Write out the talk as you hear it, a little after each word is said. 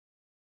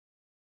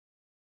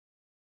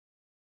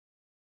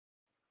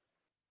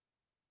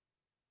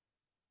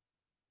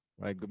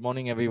Right. Good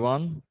morning,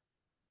 everyone.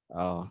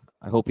 I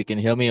hope you can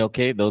hear me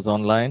okay, those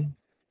online.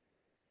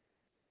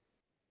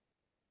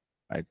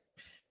 Right.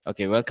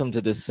 Okay, welcome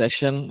to this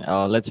session.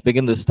 Let's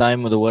begin this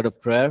time with a word of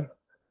prayer.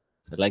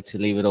 So I'd like to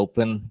leave it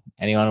open.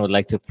 Anyone would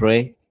like to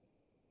pray?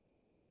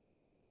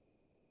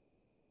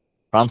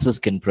 Francis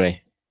can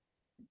pray.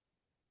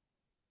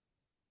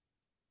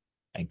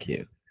 Thank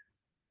you.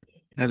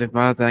 Heavenly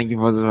Father, thank you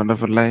for this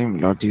wonderful life.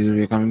 Lord Jesus,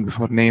 we are coming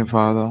before name,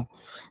 Father.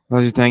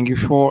 Lord, we thank you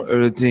for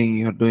everything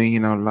you're doing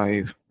in our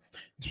life.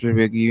 Spirit,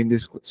 we are giving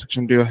this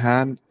section to your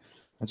hand.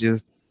 Lord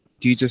Jesus,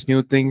 teach us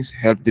new things.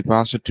 Help the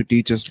pastor to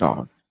teach us,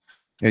 Lord.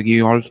 We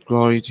give all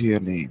glory to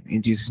your name.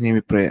 In Jesus' name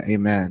we pray.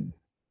 Amen.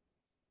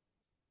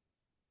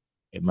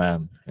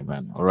 Amen.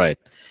 Amen. All right.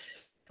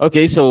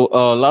 Okay, so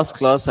last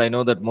class, I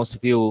know that most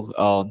of you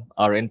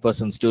are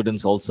in-person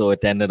students also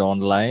attended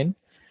online.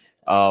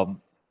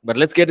 But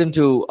let's get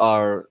into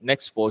our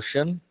next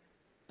portion.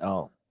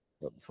 Uh,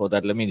 Before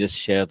that, let me just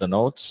share the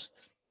notes.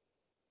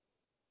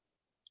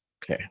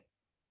 Okay.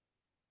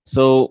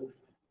 So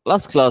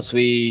last class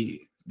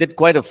we did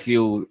quite a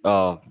few,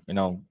 uh,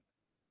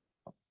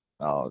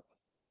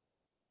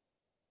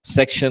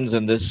 sections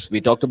in this. We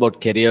talked about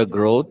career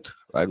growth,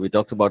 right? We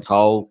talked about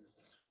how,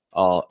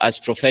 as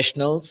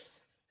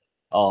professionals,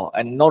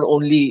 and not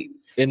only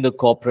in the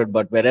corporate,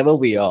 but wherever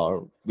we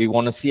are, we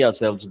want to see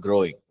ourselves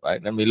growing,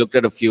 right? And we looked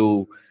at a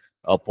few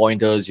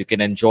pointers. You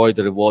can enjoy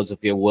the rewards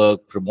of your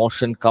work.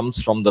 Promotion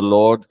comes from the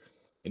Lord.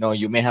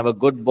 You may have a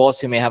good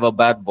boss, you may have a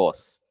bad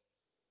boss.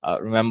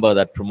 Remember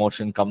that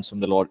promotion comes from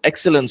the Lord.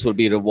 Excellence will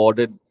be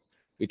rewarded.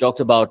 We talked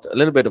about a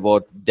little bit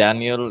about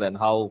Daniel and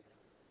how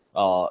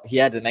he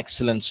had an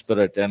excellent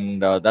spirit,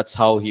 and that's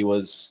how he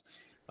was.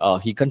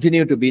 He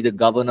continued to be the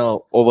governor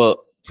over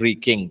three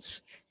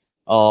kings.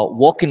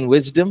 Walk in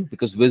wisdom,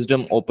 because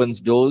wisdom opens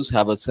doors.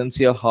 Have a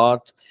sincere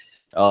heart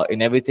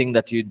in everything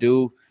that you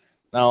do.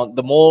 Now,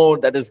 the more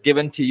that is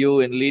given to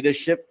you in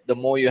leadership, the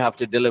more you have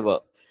to deliver.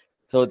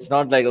 So it's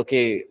not like,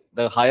 okay,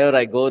 the higher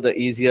I go, the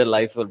easier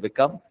life will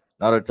become.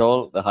 Not at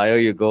all. The higher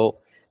you go,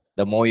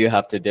 the more you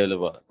have to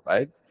deliver,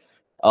 right?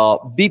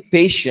 Be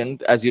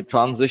patient as you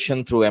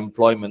transition through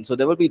employment. So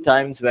there will be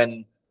times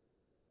when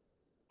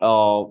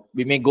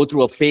we may go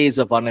through a phase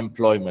of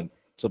unemployment.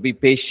 So be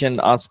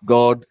patient, ask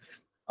God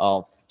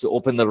to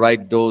open the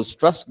right doors,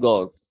 trust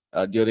God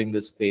during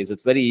this phase.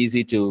 It's very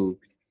easy to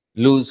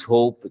lose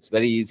hope. It's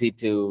very easy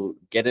to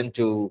get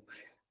into,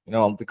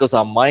 because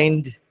our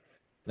mind,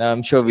 now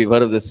I'm sure we've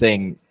heard of this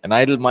saying, an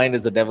idle mind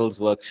is a devil's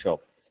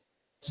workshop.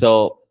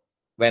 So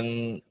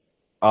when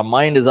our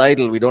mind is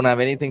idle, we don't have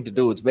anything to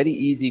do. It's very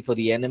easy for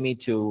the enemy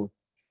to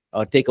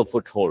take a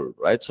foothold,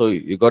 right? So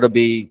you got to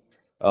be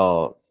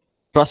uh,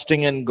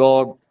 trusting in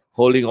God,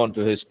 holding on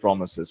to His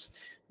promises.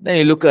 Then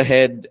you look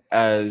ahead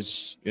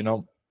as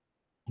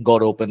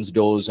God opens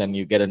doors and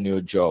you get a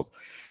new job,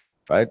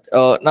 right?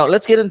 Now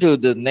let's get into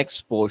the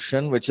next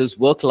portion, which is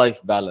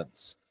work-life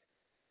balance.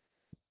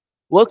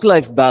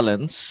 Work-life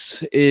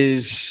balance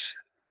is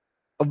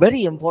a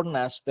very important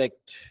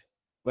aspect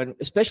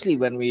especially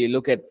when we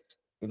look at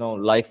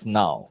life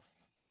now,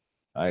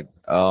 right?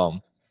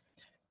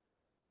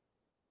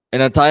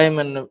 In a time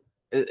and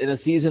in a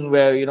season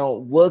where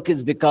work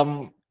has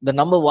become the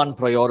number one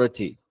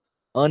priority.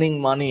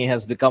 Earning money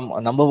has become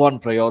a number one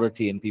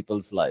priority in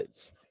people's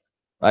lives,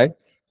 right?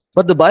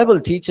 But the Bible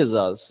teaches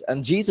us,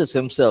 and Jesus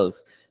himself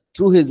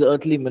through his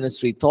earthly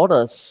ministry taught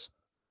us,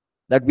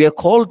 that we are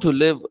called to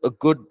live a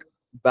good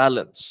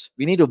balance.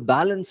 We need to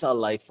balance our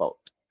life out.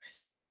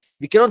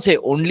 We cannot say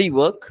only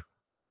work,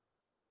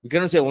 we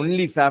cannot say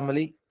only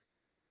family,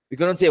 we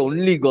cannot say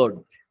only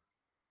God.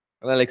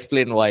 And I'll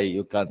explain why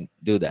you can't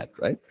do that,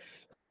 right?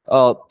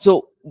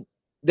 So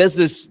there's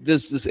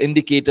this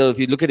indicator. If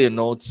you look at your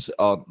notes,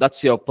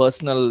 that's your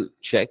personal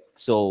check.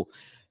 So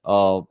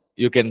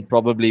you can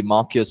probably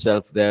mark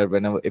yourself there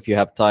whenever, if you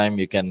have time.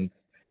 You can.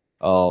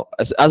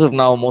 As of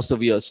now, most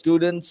of you are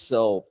students,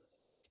 so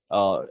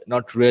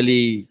not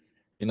really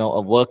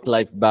a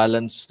work-life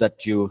balance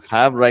that you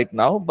have right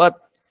now. But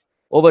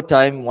over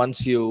time,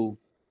 once you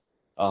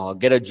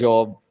get a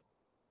job,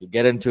 you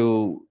get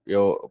into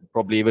your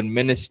probably even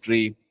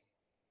ministry,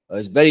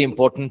 it's very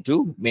important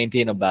to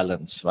maintain a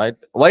balance, right?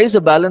 Why is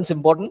a balance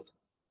important?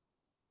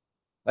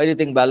 Why do you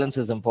think balance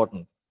is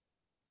important?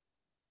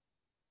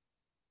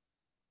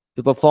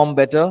 To perform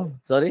better?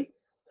 Sorry?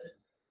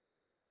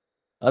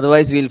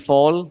 Otherwise, we'll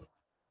fall,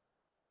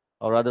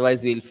 or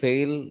otherwise, we'll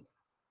fail,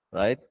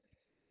 right?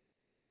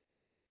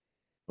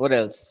 What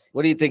else?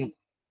 What do you think?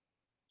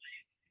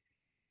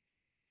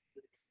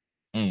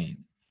 Hmm.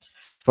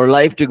 For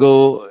life to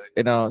go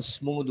in a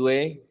smooth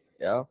way,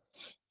 yeah,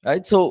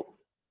 right? So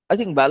I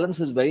think balance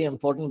is very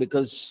important,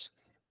 because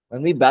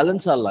when we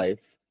balance our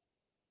life,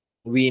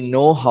 we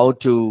know how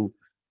to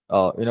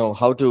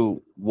how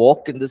to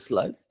walk in this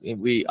life.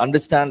 We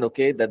understand,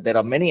 okay, that there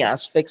are many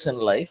aspects in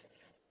life.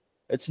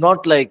 It's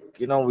not like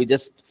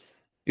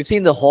you've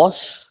seen the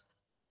horse.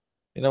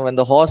 When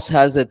the horse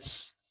has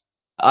its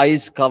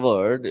eyes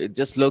covered, it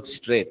just looks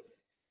straight.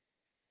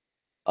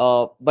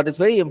 But it's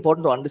very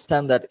important to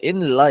understand that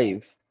in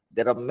life,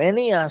 there are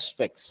many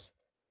aspects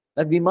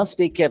that we must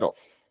take care of.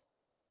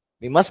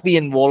 We must be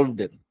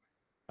involved in.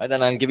 Right?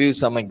 And I'll give you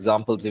some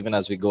examples even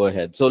as we go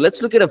ahead. So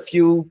let's look at a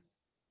few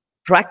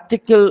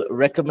practical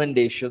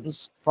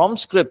recommendations from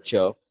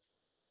Scripture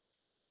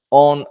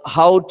on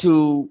how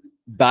to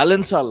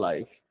balance our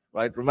life.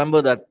 Right?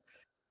 Remember that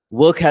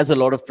work has a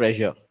lot of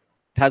pressure,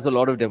 it has a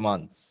lot of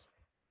demands.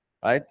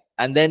 Right?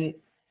 And then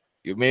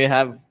you may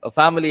have a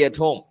family at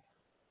home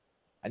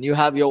and you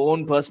have your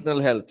own personal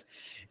health.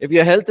 If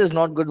your health is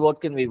not good,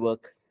 what can we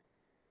work?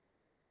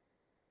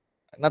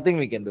 Nothing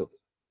we can do.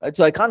 Right?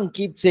 So I can't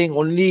keep saying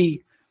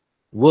only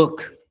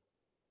work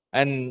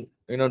and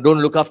don't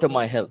look after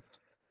my health.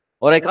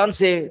 Or I can't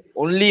say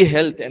only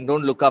health and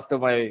don't look after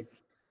my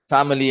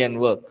family and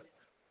work.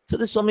 So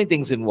there's so many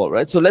things involved,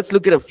 right? So let's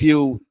look at a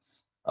few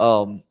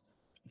um,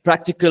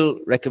 practical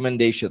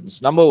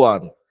recommendations. Number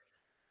one,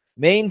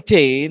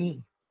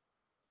 maintain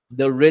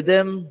the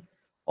rhythm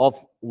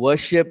of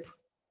worship,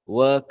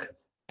 work,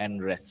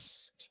 and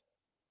rest.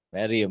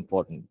 Very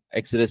important.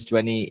 Exodus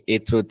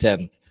 28 through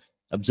 10.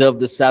 Observe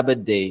the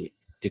Sabbath day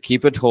to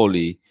keep it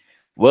holy.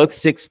 Work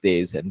 6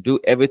 days and do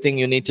everything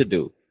you need to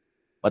do.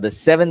 But the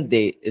seventh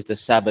day is the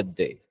Sabbath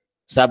day.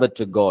 Sabbath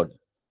to God,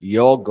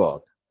 your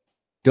God.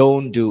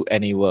 Don't do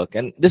any work.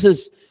 And this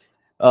is,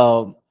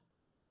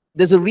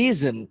 there's a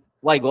reason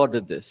why God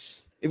did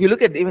this. If you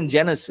look at even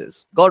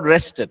Genesis, God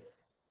rested.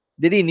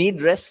 Did he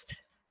need rest?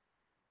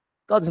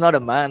 God's not a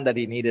man that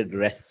he needed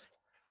rest.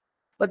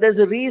 But there's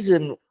a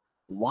reason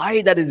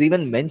why that is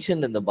even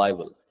mentioned in the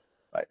Bible.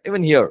 Right?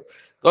 Even here,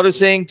 God is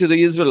saying to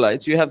the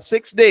Israelites, you have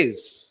 6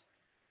 days.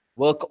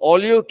 Work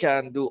all you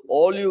can, do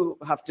all you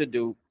have to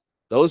do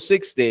those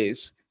 6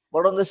 days.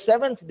 But on the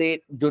seventh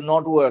day, do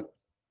not work.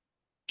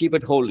 Keep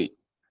it holy.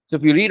 So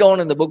if you read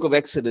on in the book of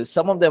Exodus,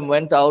 some of them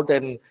went out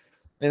and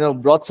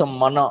brought some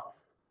manna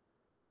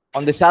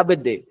on the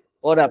Sabbath day.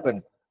 What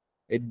happened?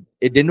 It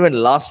didn't even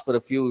last for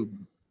a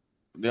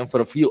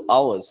few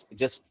hours. It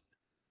just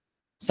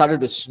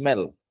started to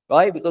smell.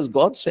 Why? Because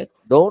God said,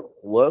 don't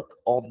work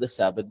on the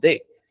Sabbath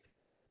day.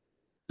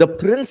 The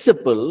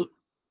principle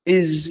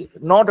is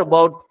not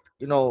about,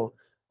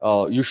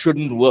 you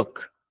shouldn't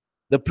work.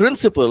 The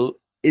principle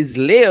is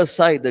lay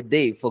aside the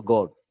day for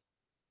God.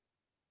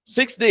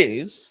 6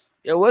 days,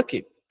 you're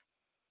working.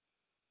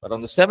 But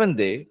on the seventh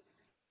day,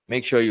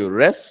 make sure you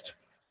rest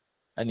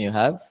and you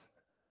have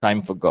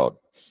time for God.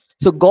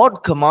 So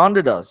God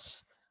commanded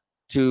us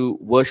to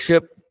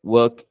worship,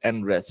 work,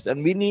 and rest.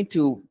 And we need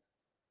to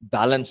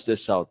balance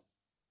this out.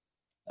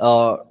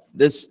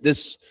 This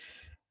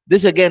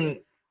again,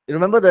 you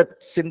remember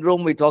that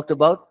syndrome we talked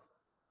about?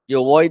 You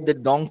avoid the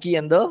donkey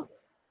and the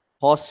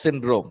horse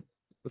syndrome.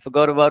 You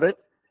forgot about it?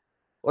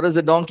 What does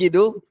the donkey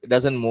do? It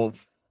doesn't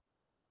move.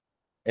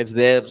 It's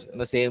there in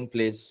the same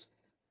place.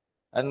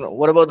 And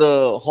what about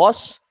the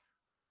horse?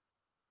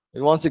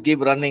 It wants to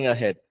keep running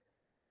ahead.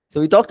 So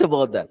we talked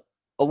about that,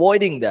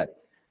 avoiding that.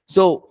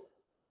 So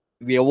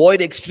we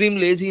avoid extreme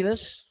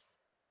laziness.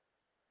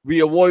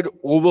 We avoid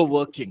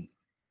overworking.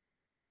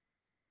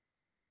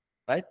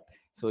 Right?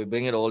 So we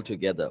bring it all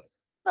together.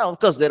 Now, of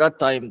course, there are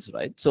times,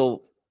 right?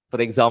 So,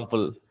 for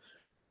example,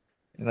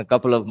 in a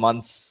couple of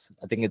months,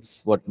 I think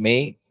it's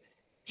May,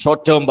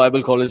 short-term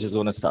Bible college is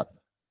going to start.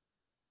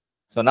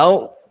 So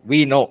now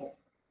we know,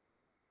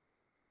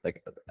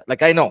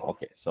 like I know,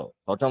 okay, so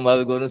short-term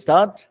Bible going to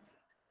start.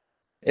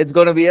 It's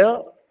going to be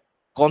a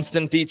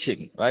constant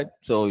teaching, right?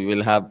 So we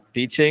will have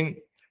teaching,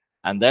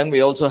 and then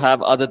we also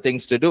have other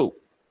things to do.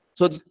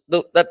 So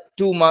that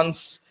 2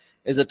 months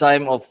is a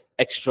time of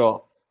extra,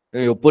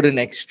 you put in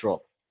extra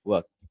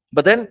work.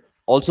 But then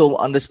also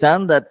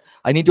understand that,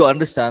 I need to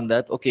understand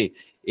that, okay,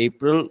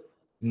 April,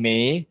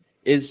 May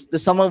is the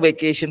summer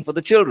vacation for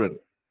the children.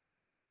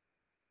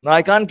 Now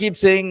I can't keep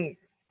saying,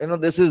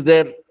 this is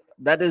there,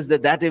 that is there,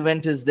 that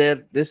event is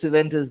there, this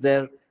event is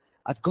there.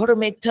 I've got to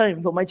make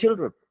time for my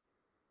children.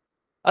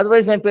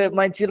 Otherwise,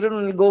 my children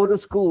will go to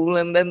school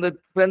and then the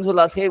friends will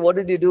ask, hey, what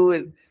did you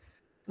do?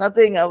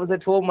 Nothing. I was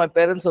at home. My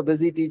parents were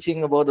busy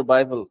teaching about the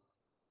Bible.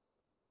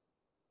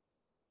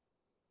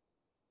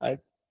 Right?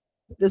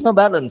 There's no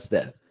balance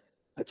there.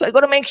 So I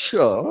got to make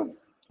sure.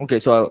 Okay,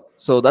 so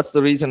that's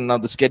the reason now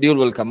the schedule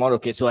will come out.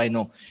 Okay, so I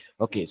know.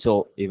 Okay,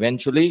 so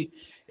eventually,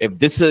 if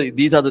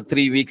these are the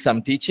 3 weeks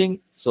I'm teaching,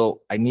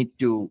 so I need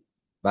to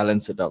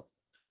balance it out.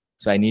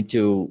 So I need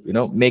to,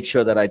 make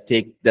sure that I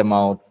take them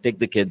out, take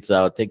the kids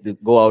out,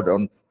 go out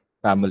on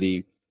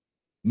family.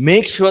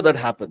 Make sure that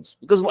happens.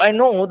 Because I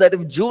know that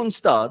if June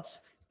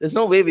starts, there's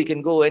no way we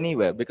can go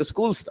anywhere because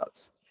school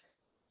starts.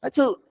 And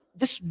so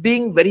just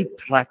being very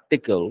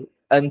practical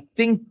and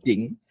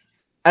thinking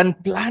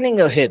and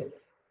planning ahead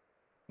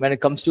when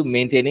it comes to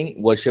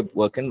maintaining worship,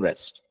 work, and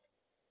rest.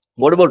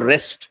 What about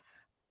rest?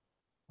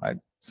 Right?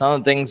 Some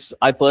of the things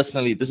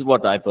this is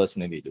what I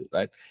personally do,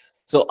 right?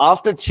 So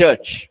after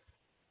church,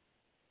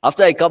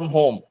 after I come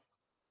home,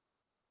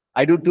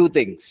 I do 2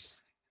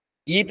 things: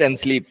 eat and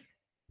sleep.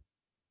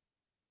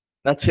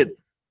 That's it.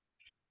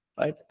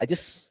 Right? I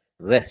just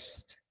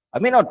rest. I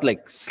may not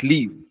like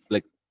sleep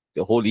like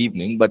the whole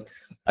evening, but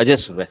I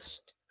just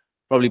rest.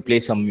 probably play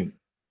some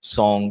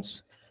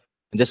songs,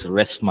 and just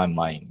rest my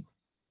mind,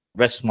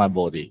 rest my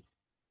body,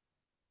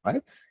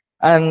 right?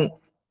 And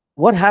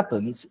what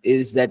happens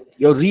is that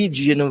you're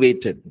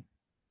regenerated,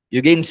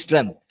 you gain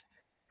strength,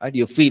 right?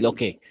 You feel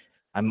okay.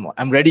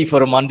 I'm ready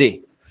for a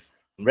Monday.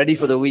 I'm ready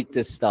for the week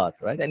to start,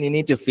 right? And you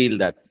need to feel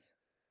that,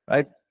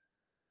 right?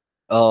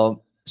 Uh,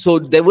 so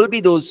there will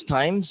be those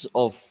times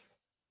of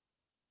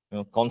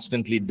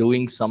constantly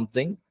doing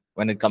something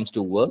when it comes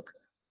to work,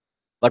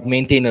 but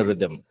maintain a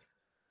rhythm.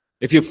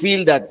 If you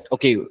feel that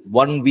okay,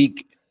 1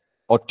 week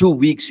or 2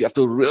 weeks you have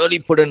to really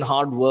put in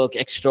hard work,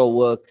 extra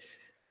work,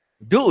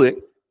 do it,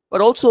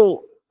 but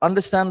also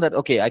understand that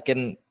okay, I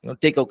can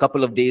take a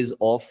couple of days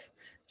off,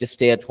 just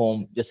stay at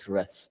home, just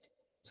rest.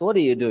 So what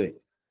are you doing?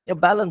 You're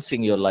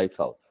balancing your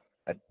life out,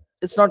 right?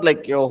 It's not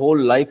like your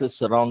whole life is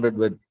surrounded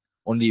with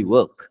only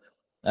work,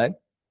 right?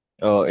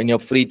 In your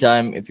free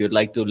time, if you'd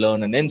like to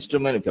learn an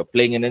instrument, if you're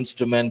playing an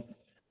instrument,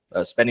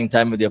 spending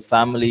time with your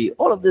family,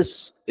 all of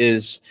this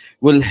is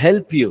will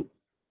help you,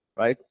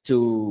 right,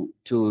 to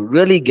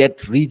really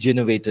get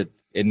regenerated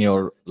in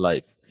your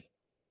life.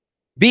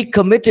 Be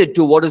committed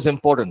to what is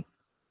important.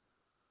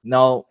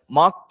 Now,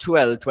 Mark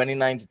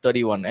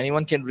 12:29-31.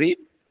 Anyone can read?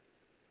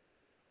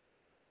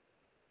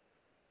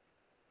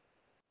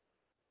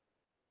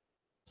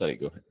 Sorry,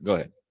 go ahead. Go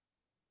ahead.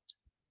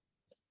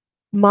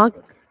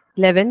 Mark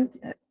 11,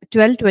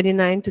 12,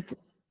 29 to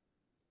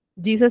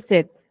Jesus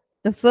said,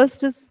 the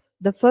first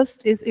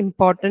is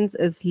importance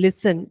is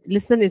listen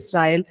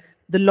Israel,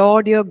 the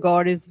Lord your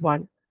God is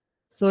one.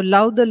 So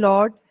love the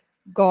Lord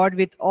God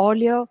with all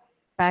your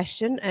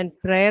passion and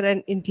prayer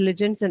and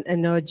intelligence and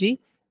energy.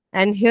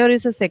 And here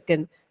is a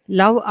second,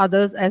 love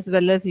others as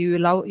well as you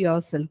love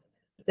yourself.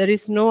 There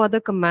is no other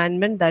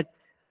commandment that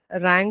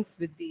ranks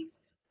with these.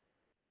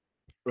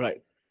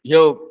 Right.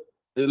 Here,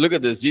 look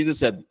at this. Jesus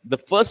said, the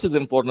first is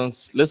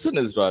importance. Listen,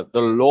 Israel, the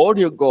Lord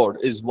your God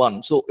is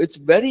one. So it's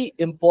very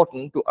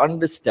important to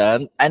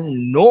understand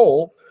and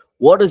know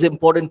what is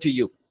important to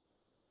you.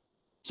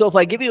 So if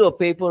I give you a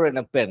paper and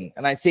a pen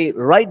and I say,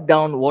 write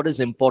down what is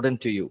important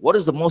to you, what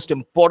is the most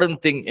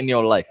important thing in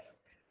your life?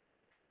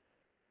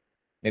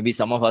 Maybe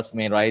some of us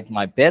may write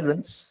my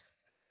parents,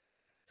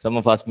 some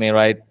of us may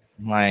write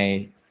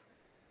my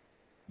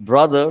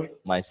brother,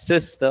 my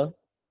sister,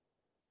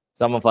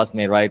 some of us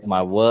may write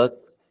my work,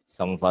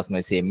 some of us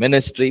may say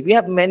ministry. We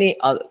have many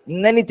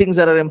things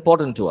that are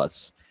important to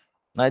us.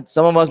 Right?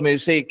 Some of us may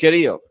say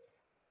career.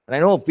 And I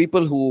know of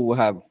people who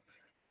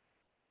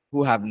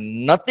have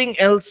nothing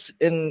else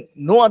in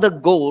no other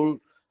goal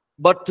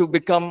but to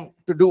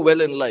do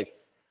well in life,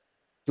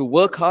 to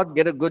work hard,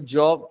 get a good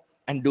job,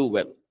 and do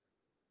well.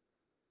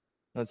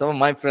 And some of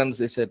my friends,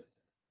 they said,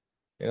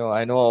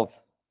 I know of,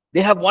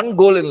 they have one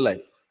goal in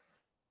life: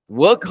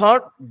 work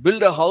hard,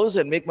 build a house,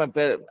 and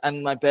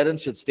my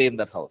parents should stay in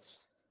that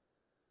house.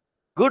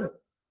 Good,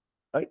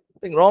 right?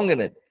 Nothing wrong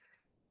in it,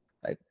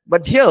 right?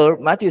 But here,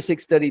 Matthew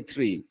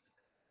 6:33,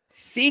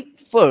 seek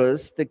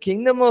first the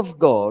kingdom of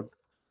God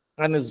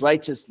and his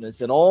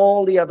righteousness, and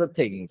all the other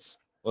things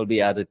will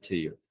be added to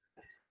you.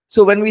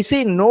 So when we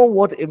say know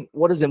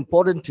what is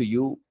important to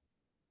you,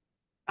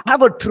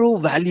 have a true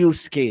value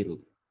scale,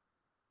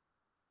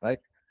 right?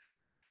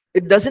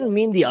 It doesn't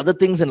mean the other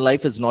things in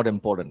life is not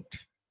important.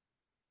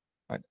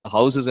 Right? A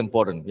house is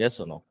important, yes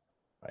or no?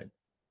 Right?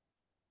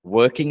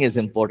 Working is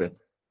important.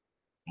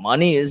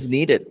 Money is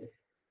needed.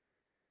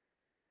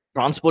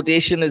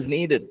 Transportation is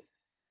needed.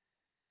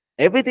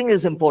 Everything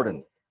is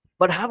important,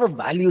 but have a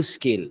value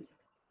scale.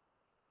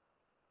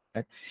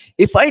 Right?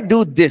 If I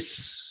do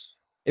this,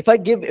 if I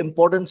give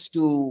importance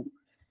to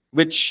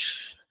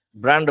which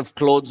brand of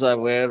clothes I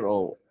wear,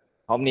 or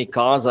how many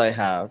cars I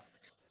have,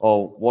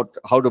 or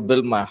how to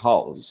build my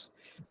house,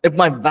 if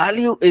my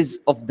value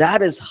of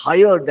that is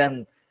higher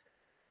than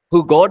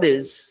who God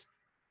is,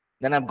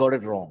 then I've got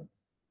it wrong.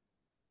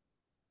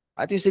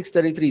 Matthew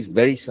 6:33 is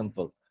very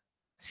simple.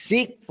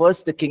 Seek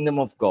first the kingdom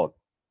of God.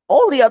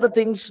 All the other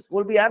things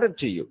will be added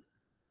to you.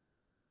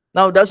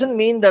 Now, it doesn't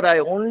mean that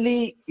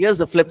here's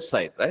the flip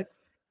side, right?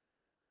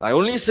 I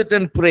only sit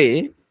and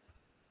pray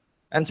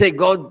and say,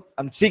 God,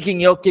 I'm seeking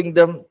your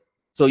kingdom,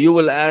 so you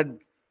will add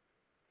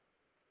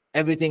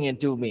everything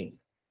into me,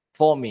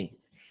 for me.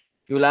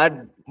 You will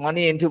add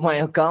money into my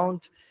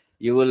account.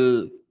 You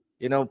will,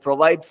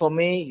 provide for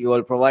me. You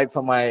will provide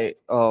for my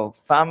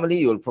family.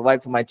 You will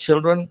provide for my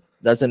children.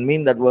 Doesn't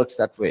mean that works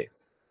that way,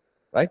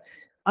 right?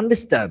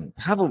 Understand,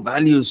 have a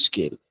value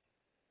scale.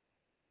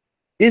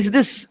 Is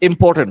this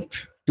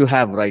important to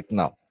have right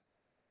now?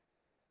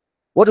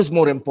 What is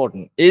more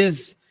important?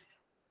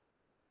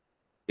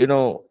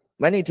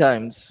 Many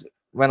times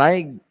when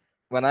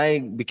I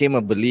became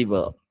a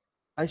believer,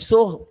 I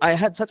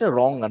had such a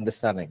wrong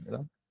understanding.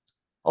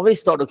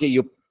 Always thought, okay,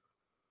 you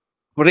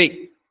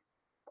pray.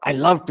 I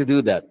love to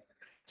do that.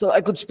 So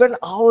I could spend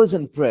hours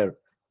in prayer.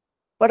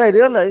 But I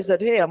realized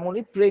that, hey, I'm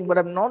only praying, but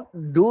I'm not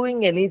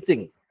doing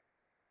anything.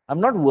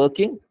 I'm not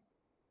working.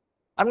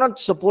 I'm not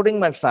supporting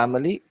my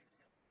family.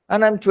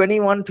 And I'm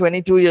 21,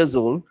 22 years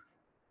old.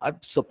 I'm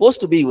supposed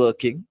to be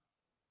working.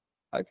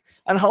 Right?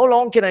 And how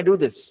long can I do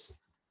this?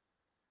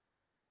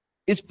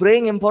 Is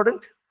praying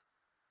important?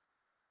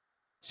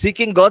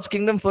 Seeking God's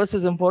kingdom first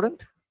is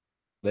important?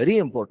 Very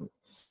important.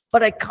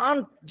 But I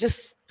can't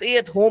just stay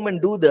at home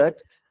and do that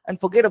and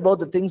forget about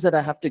the things that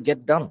I have to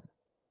get done.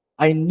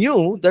 I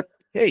knew that,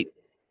 hey,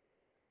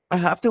 I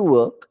have to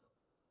work.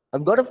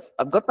 I've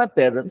got my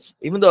parents,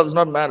 even though I was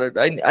not married.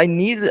 I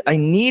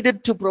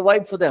needed to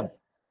provide for them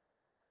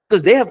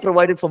because they have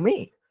provided for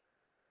me.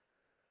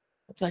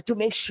 So I had to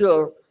make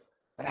sure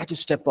that I had to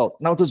step out.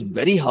 Now it was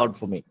very hard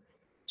for me.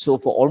 So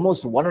for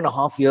almost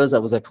 1.5 years, I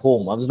was at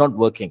home. I was not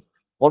working.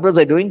 What was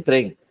I doing?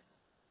 Praying.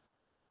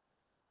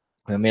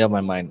 I made up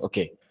my mind.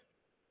 Okay,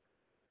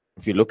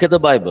 if you look at the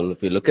Bible,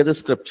 if you look at the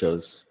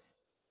scriptures,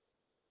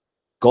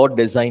 God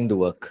designed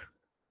work.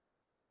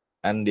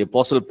 And the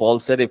Apostle Paul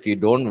said, if you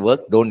don't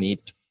work, don't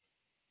eat.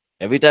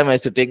 Every time I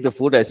used to take the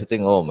food, I used to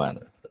think, oh man,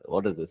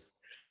 what is this?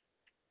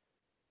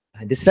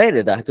 I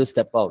decided I had to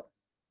step out.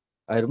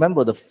 I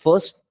remember the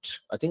first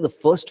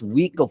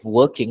week of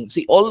working,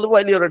 see, all the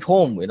while you're at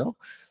home,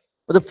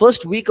 but the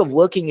first week of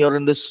working, you're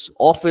in this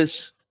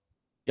office,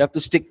 you have to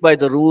stick by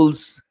the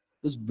rules.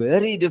 It was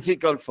very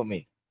difficult for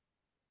me,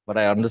 but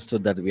I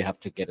understood that we have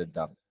to get it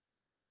done.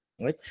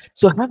 Right?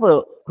 So have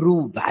a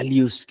true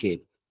value scale.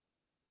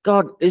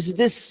 God, is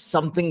this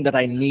something that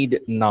I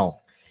need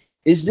now?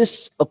 Is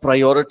this a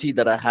priority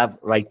that I have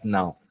right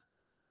now?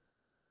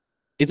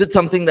 Is it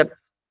something that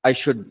I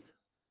should,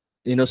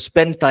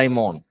 spend time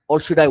on? Or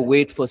should I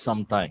wait for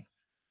some time?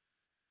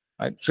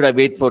 Right? Should I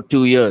wait for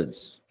 2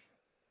 years?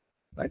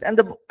 Right?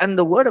 And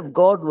the word of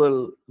God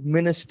will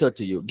minister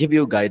to you, give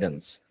you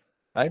guidance.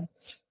 Right?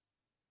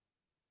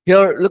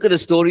 Here, look at the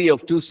story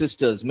of two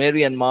sisters,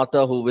 Mary and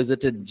Martha, who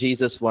visited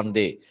Jesus one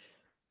day.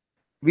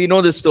 We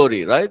know the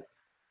story, right?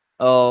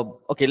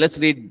 Okay, let's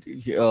read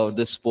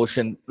this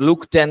portion.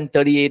 Luke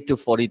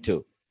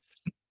 10:38-42.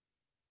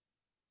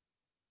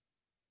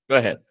 Go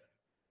ahead.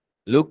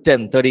 Luke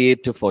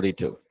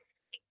 10:38-42.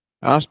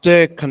 As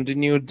they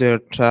continued their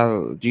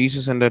travel,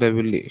 Jesus entered a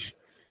village.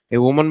 A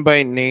woman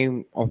by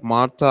name of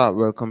Martha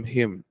welcomed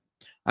him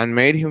and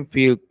made him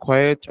feel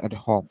quiet at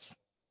home.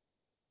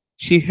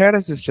 She had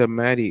a sister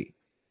Mary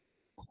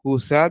who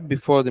sat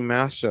before the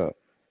master,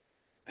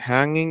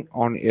 hanging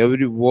on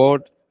every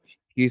word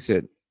he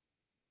said.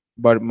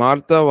 But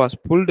Martha was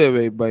pulled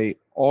away by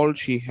all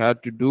she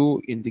had to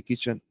do in the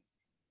kitchen.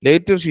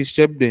 Later she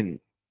stepped in,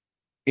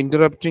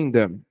 interrupting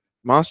them.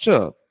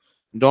 Master,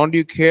 don't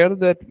you care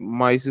that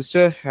my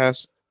sister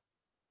has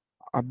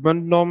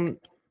abandoned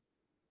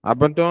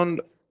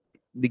abandoned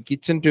the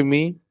kitchen to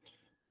me?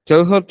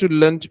 Tell her to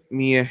lend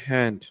me a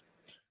hand.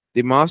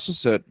 The master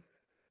said,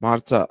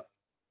 Martha,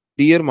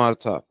 dear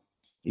Martha,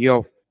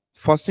 you're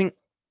fussing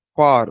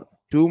far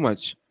too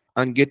much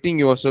and getting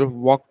yourself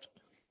worked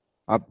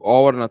up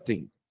over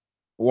nothing.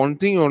 One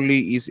thing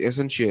only is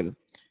essential,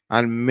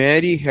 and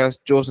Mary has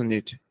chosen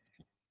it.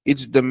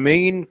 It's the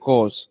main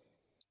course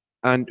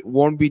and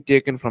won't be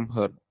taken from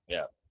her.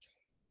 Yeah.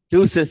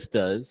 Two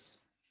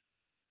sisters,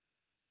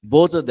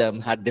 both of them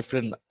had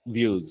different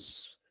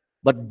views,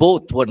 but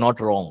both were not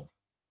wrong.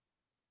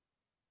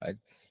 Right?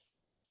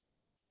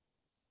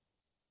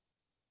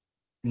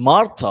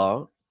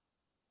 Martha,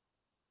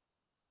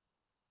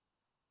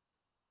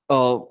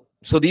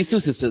 so these two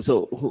sisters,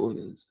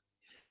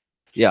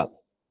 yeah,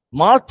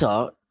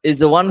 Martha is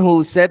the one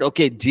who said,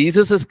 okay,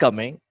 Jesus is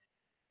coming.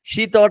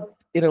 She thought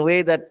in a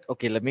way that,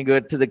 okay, let me go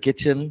to the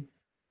kitchen.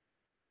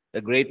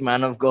 The great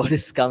man of God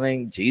is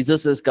coming.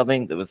 Jesus is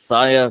coming, the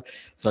Messiah.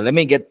 So let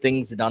me get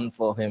things done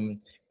for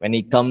him. When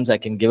he comes, I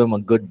can give him a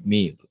good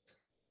meal.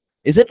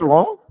 Is it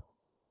wrong?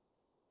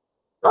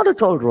 Not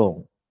at all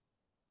wrong.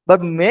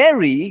 But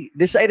Mary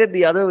decided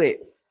the other way.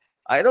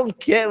 I don't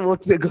care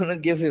what we're going to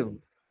give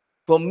him.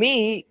 For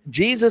me,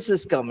 Jesus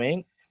is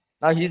coming.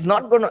 Now, he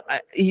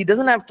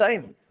doesn't have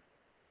time.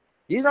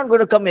 He's not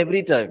going to come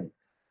every time.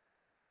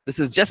 This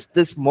is just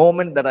this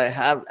moment that I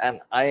have,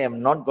 and I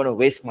am not going to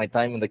waste my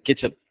time in the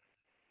kitchen.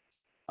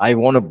 I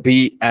want to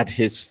be at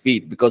his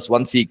feet, because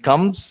once he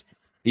comes,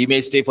 he may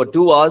stay for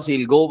 2 hours,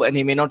 he'll go, and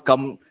he may not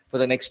come for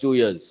the next 2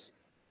 years.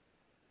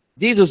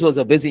 Jesus was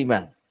a busy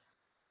man.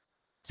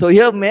 So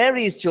here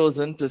Mary is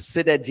chosen to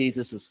sit at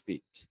Jesus'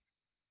 feet.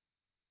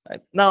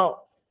 Right? Now,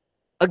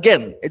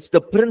 again, it's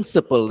the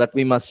principle that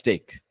we must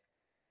take.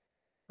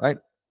 Right?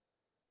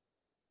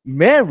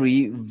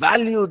 Mary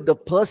valued the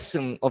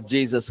person of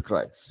Jesus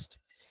Christ.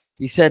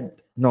 He said,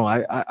 no,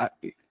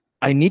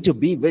 I need to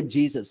be with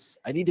Jesus.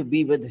 I need to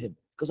be with him,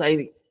 because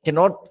I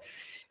cannot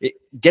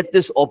get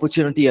this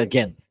opportunity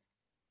again.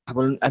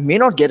 I may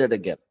not get it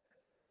again.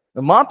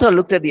 Martha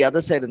looked at the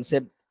other side and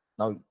said,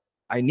 now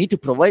I need to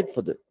provide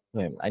for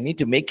him. I need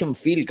to make him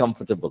feel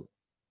comfortable.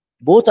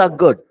 Both are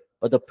good,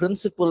 but the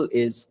principle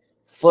is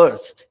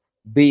first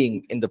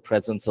being in the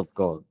presence of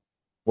God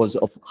was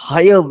of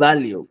higher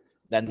value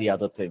than the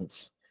other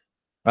things.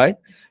 Right?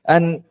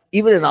 And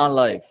even in our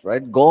life,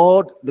 right?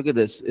 God, look at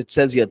this. It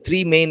says here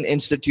 3 main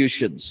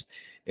institutions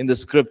in the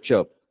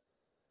scripture.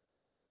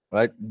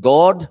 Right?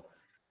 3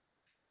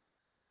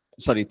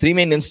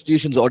 main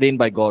institutions ordained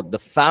by God: the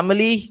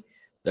family,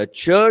 the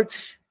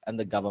church, and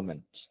the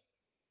government.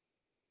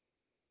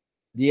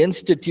 The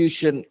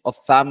institution of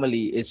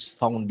family is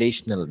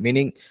foundational,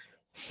 meaning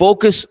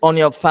focus on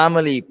your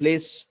family,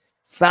 place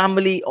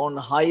family on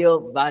higher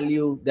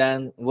value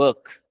than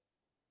work.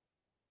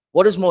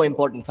 What is more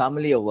important,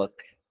 family or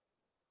work?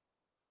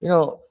 You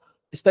know,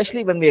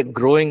 especially when we are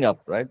growing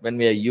up, right? When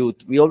we are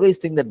youth, we always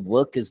think that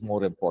work is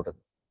more important.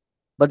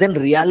 But then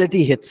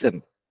reality hits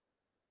in.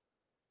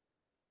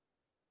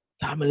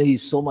 Family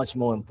is so much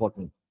more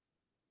important.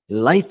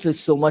 Life is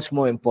so much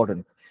more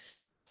important.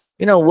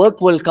 You know, work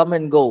will come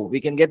and go.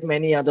 We can get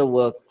many other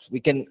works. We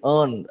can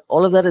earn.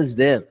 All of that is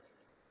there,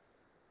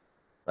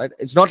 right?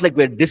 It's not like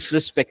we're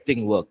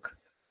disrespecting work.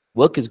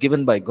 Work is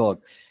given by God.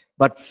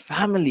 But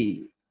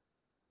family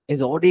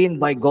is ordained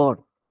by God.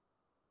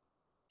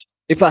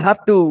 If I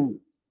have to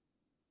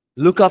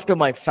look after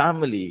my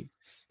family,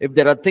 if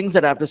there are things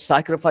that I have to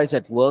sacrifice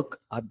at work,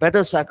 I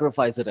better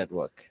sacrifice it at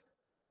work.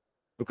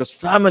 Because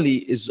family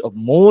is of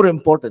more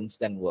importance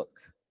than work.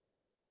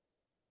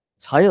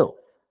 It's higher,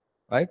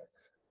 right?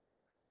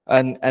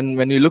 And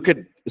when you look at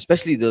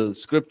especially the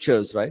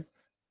scriptures, right?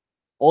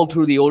 All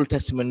through the Old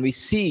Testament, we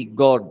see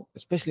God,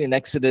 especially in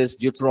Exodus,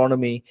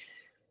 Deuteronomy,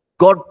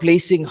 God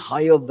placing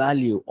higher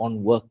value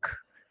on work.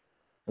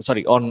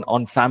 Sorry,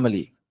 on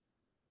family.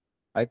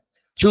 Right?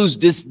 Choose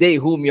this day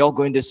whom you're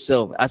going to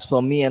serve. As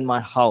for me and my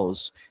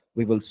house,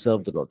 we will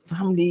serve the Lord.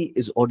 Family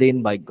is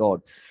ordained by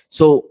God.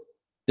 So,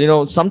 you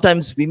know,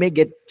 sometimes we may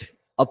get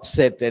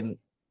upset and,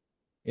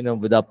 you know,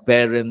 with our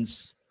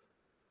parents.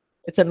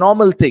 It's a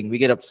normal thing. We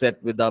get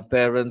upset with our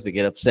parents. We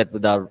get upset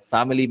with our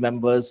family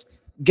members.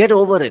 Get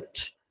over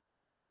it.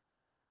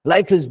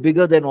 Life is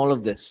bigger than all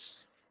of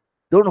this.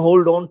 Don't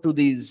hold on to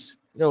these,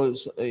 you know,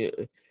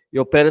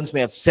 your parents may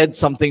have said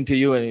something to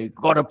you and you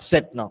got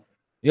upset now.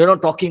 You're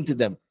not talking to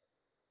them.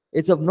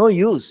 It's of no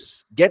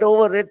use. Get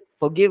over it,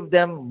 forgive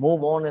them,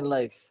 move on in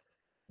life.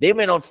 They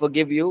may not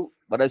forgive you,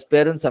 but as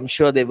parents, I'm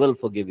sure they will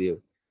forgive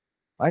you.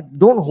 Right?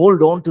 Don't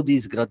hold on to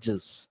these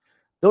grudges.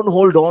 Don't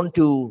hold on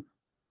to,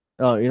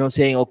 you know,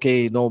 saying,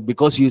 okay, no,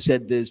 because you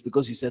said this,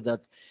 because you said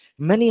that.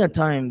 Many a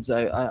times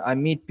I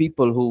meet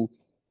people who,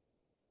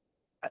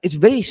 it's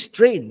very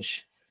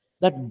strange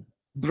that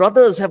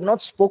brothers have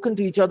not spoken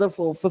to each other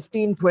for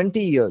 15,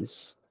 20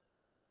 years.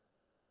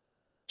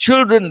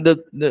 Children,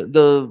 the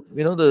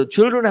you know, the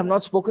children have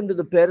not spoken to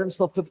the parents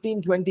for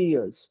 15, 20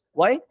 years.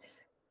 Why?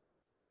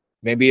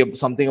 Maybe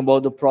something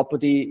about the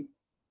property,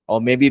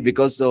 or maybe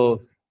because the,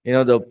 you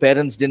know, the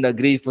parents didn't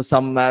agree for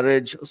some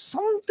marriage, or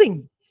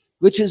something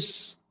which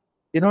is,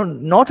 you know,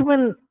 not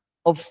even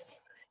of,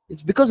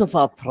 it's because of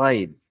our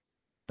pride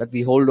that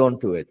we hold on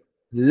to it.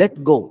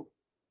 Let go,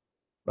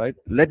 right?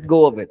 Let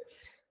go of it.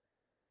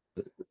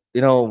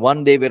 You know,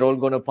 one day we're all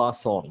going to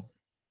pass on,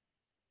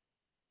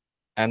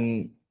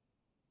 and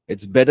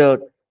it's better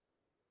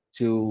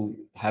to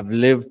have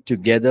lived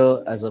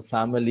together as a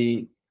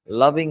family,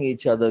 loving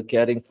each other,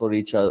 caring for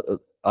each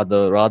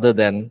other, rather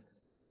than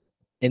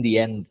in the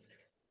end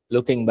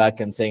looking back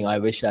and saying, I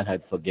wish I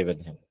had forgiven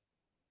him.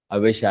 I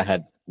wish I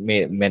had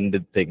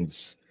mended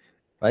things.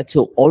 Right?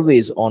 So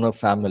always honor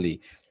family.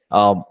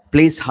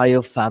 Place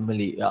higher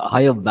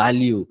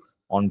value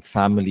on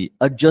family.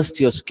 Adjust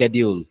your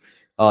schedule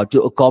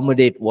to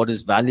accommodate what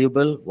is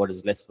valuable, what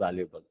is less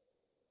valuable.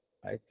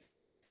 Right?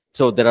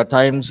 So there are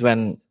times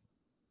when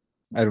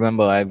I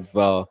remember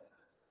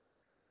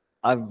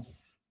I've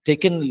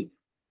taken,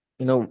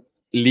 you know,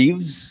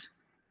 leaves,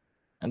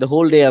 and the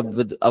whole day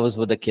I was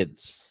with the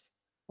kids.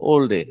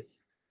 Whole day.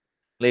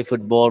 Play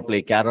football,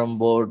 play carom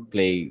board,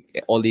 play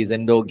all these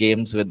indoor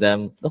games with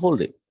them the whole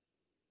day.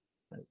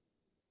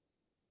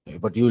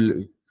 But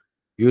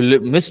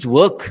missed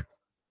work.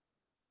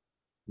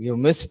 You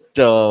missed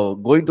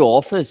going to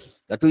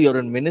office. That too, you're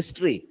in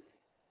ministry.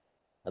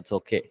 That's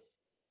okay.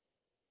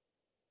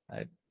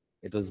 Right?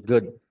 It was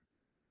good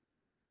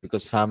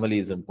because family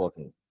is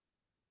important.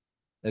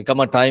 There'll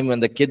come a time when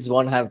the kids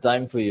won't have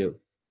time for you.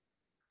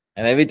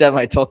 And every time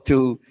I talk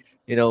to,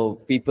 you know,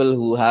 people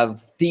who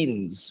have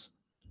teens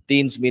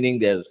meaning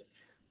they're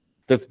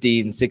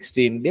 15,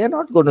 16, they're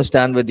not going to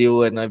stand with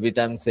you and every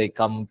time say,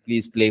 come,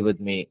 please play with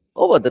me.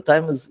 Over, that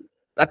time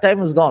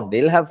is gone.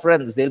 They'll have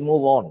friends, they'll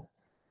move on.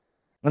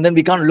 And then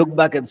we can't look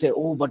back and say,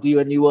 oh, but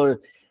when you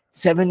were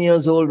 7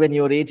 years old, when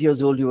you were 8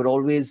 years old, you were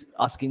always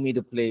asking me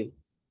to play.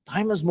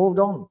 Time has moved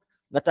on.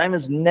 That time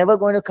is never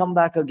going to come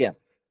back again.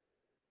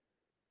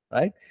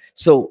 Right?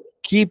 So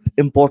keep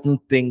important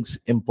things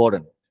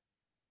important.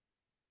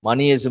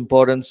 Money is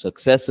important,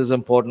 success is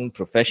important,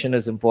 profession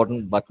is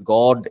important, but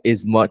God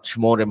is much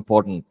more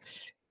important.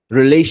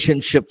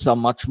 Relationships are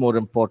much more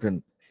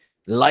important.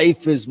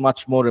 Life is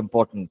much more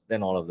important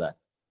than all of that.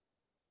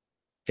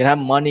 You can have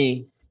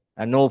money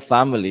and no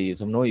family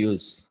is of no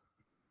use.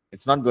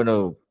 It's not going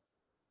to,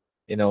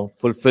 you know,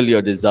 fulfill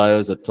your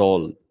desires at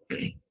all.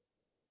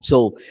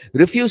 So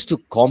refuse to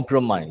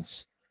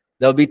compromise.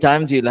 There'll be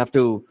times you'll have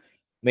to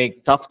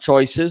make tough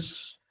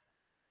choices.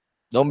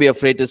 Don't be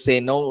afraid to say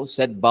no.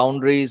 Set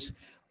boundaries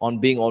on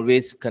being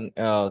always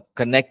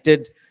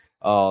connected.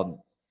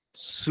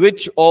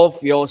 Switch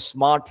off your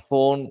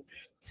smartphone.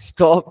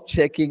 Stop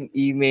checking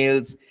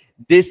emails.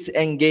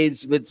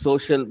 disengaged with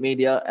social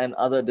media and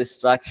other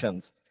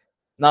distractions.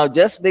 Now,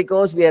 just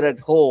because we are at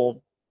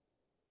home,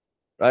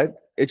 right?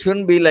 It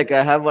shouldn't be like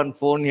I have one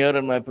phone here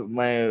and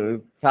my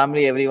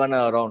family, everyone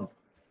are around.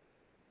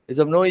 It's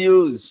of no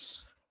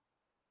use,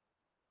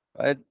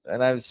 right?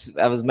 And I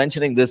was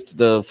mentioning this to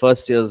the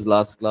first year's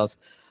last class.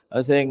 I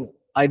was saying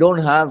I don't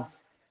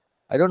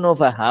know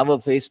if I have a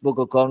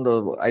Facebook account,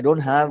 or I don't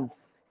have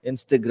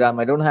Instagram.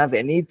 I don't have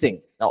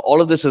anything. Now,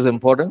 all of this is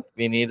important.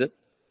 We need it.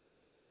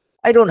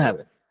 I don't have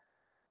it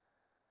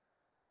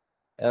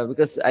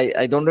because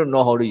I don't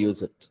know how to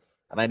use it.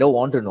 And I don't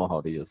want to know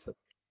how to use it.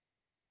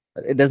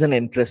 It doesn't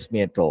interest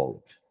me at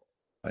all.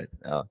 Right?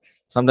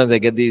 Sometimes I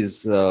get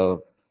this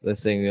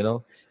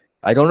thing,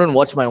 I don't even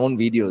watch my own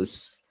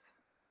videos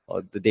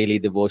or the daily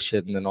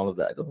devotion and all of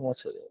that. I don't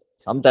watch it.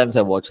 Sometimes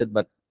I watch it,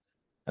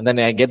 and then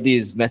I get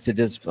these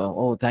messages,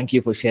 oh, thank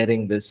you for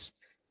sharing this.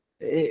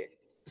 Eh,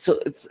 So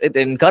it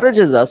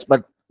encourages us,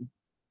 but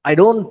I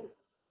don't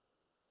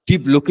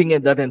keep looking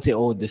at that and say,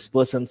 oh, this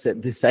person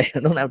said this. I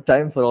don't have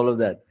time for all of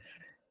that,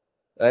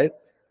 right?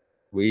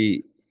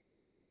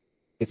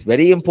 It's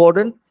very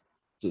important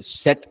to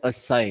set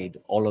aside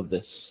all of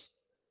this.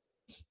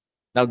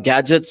 Now,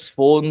 gadgets,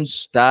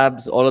 phones,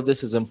 tabs, all of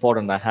this is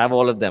important. I have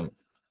all of them.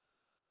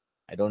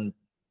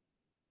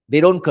 They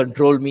don't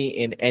control me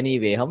in any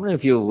way. How many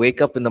of you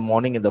wake up in the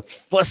morning and the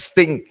first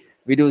thing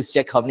we do is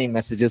check how many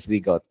messages we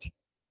got?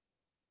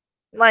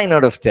 9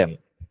 out of 10.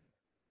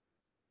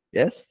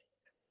 Yes?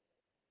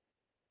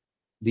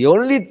 The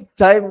only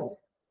time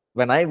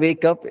when I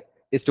wake up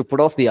is to put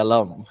off the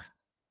alarm.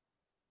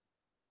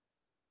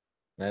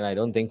 And I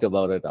don't think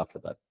about it after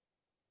that.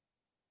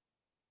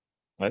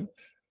 Right?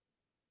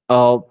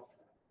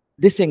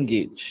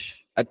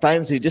 Disengage. At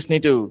times you just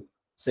need to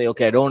say,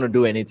 okay, I don't want to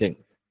do anything.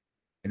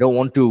 I don't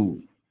want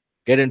to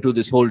get into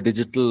this whole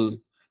digital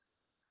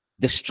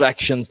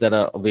distractions that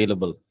are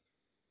available.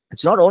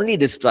 It's not only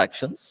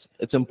distractions,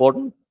 it's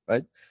important,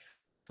 right?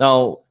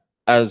 Now,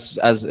 as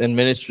in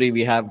ministry,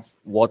 we have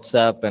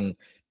WhatsApp and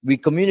we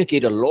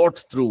communicate a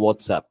lot through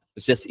WhatsApp.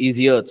 It's just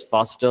easier, it's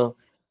faster,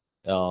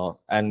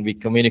 and we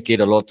communicate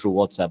a lot through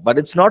WhatsApp. But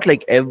it's not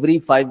like every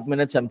 5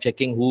 minutes I'm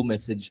checking who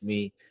messaged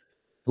me,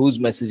 who's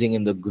messaging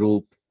in the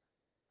group.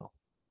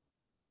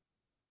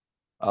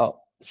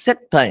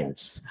 Set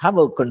times. Have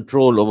a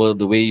control over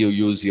the way you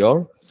use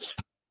your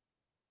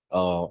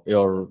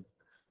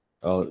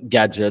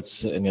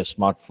gadgets and your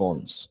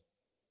smartphones.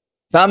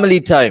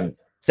 Family time.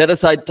 Set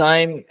aside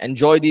time.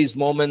 Enjoy these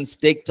moments.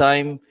 Take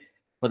time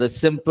for the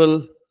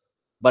simple.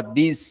 But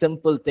these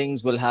simple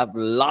things will have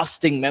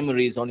lasting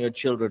memories on your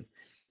children.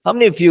 How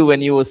many of you,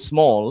 when you were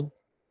small,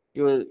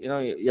 you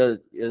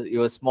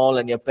were small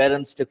and your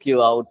parents took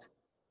you out,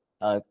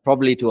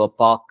 probably to a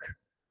park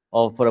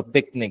or for a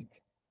picnic?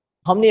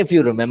 How many of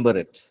you remember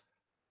it?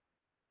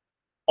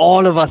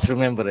 All of us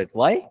remember it.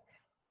 Why?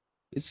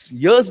 It's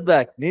years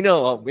back.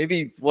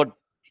 Maybe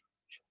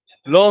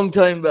long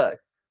time back,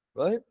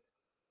 right?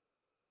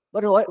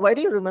 But why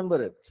do you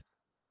remember it?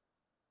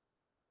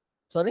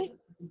 Sorry?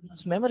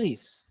 It's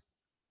memories.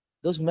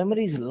 Those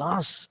memories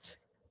last.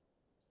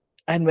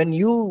 And when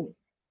the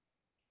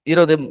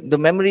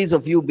memories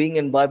of you being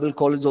in Bible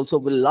college also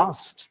will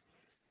last.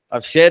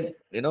 I've shared,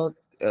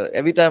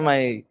 every time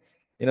I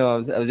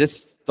was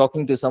just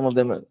talking to some of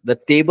them. The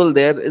table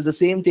there is the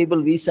same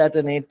table we sat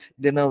and ate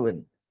dinner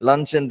with,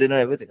 lunch and dinner,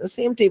 everything. The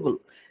same table.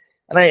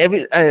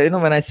 And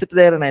when I sit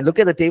there and I look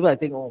at the table, I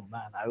think, oh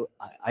man,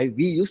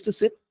 we used to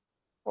sit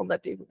on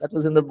that table. That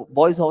was in the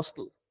boys'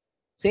 hostel.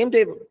 Same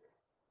table.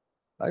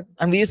 Right?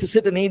 And we used to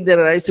sit and eat there.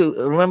 And I used to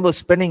remember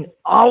spending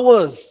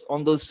hours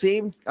on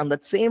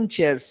that same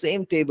chair,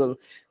 same table,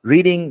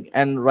 reading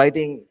and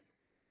writing,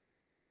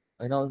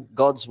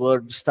 God's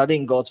word,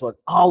 studying God's word,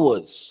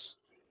 hours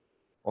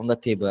on the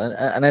table.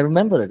 And I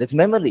remember it. It's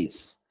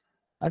memories.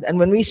 And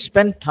when we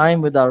spend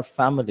time with our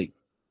family,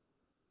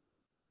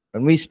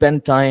 when we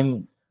spend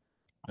time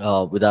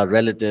with our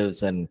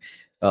relatives, and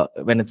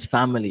when it's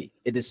family,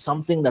 it is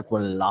something that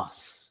will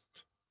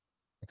last.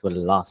 It will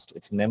last.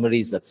 It's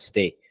memories that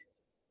stay.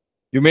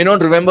 You may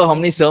not remember how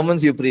many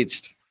sermons you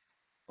preached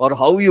or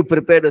how you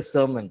prepared a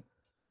sermon,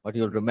 but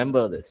you'll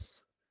remember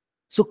this.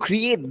 So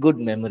create good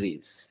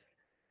memories,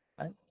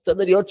 right? So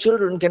that your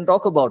children can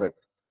talk about it.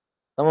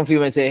 Some of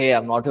you may say, hey,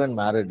 I'm not even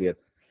married yet.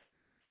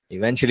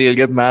 Eventually you'll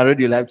get married,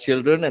 you'll have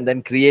children, and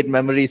then create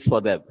memories for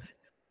them.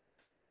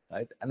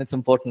 Right? And it's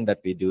important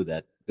that we do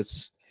that.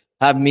 Just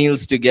have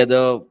meals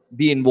together,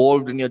 be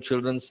involved in your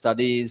children's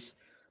studies,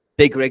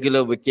 take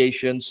regular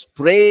vacations,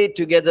 pray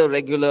together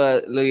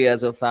regularly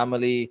as a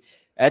family,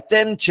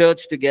 attend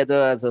church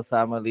together as a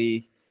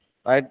family,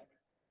 right?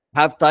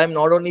 Have time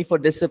not only for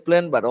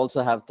discipline, but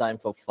also have time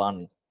for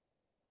fun,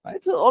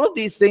 right? So all of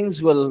these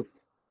things will,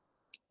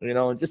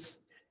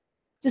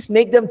 just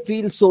make them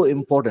feel so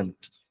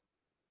important.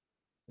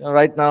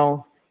 Right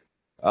now,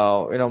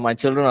 my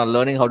children are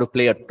learning how to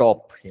play a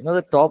top.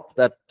 The top,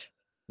 that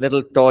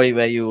little toy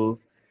where you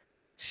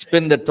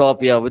spin the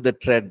top, with the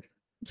thread.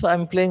 So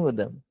I'm playing with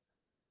them.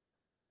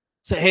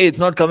 Say, hey, it's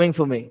not coming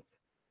for me.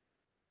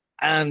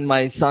 And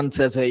my son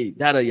says, "Hey,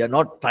 Dad, you're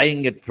not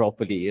tying it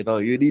properly.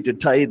 You need to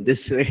tie it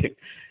this way."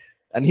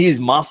 And he's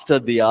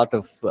mastered the art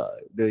of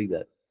doing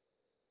that.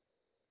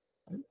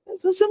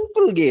 It's a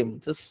simple game,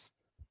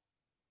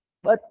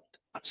 but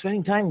I'm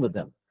spending time with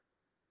them.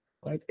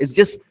 Right? It's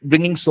just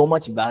bringing so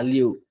much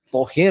value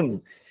for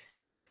him.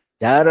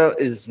 Dara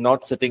is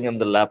not sitting on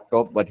the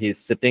laptop, but he's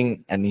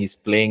sitting and he's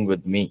playing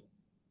with me.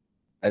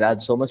 It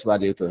adds so much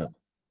value to him.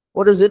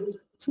 What is it?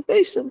 It's a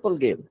very simple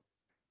game.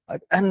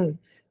 Right?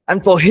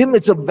 And for him,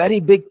 it's a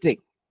very big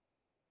thing.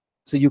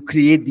 So you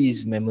create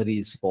these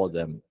memories for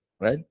them,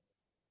 right?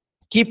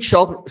 Keep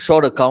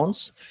short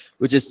accounts,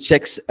 which is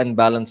checks and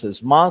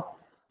balances. Mark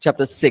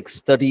chapter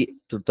 6, 30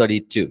 to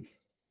 32.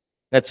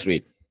 Let's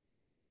read.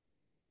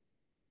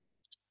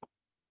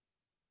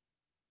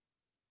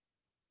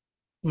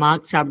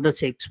 Mark chapter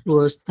 6,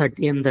 verse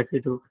 30 and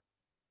 32.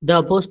 The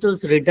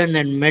apostles returned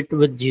and met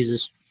with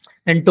Jesus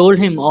and told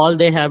him all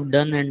they have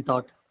done and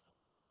taught.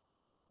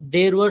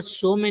 There were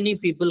so many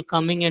people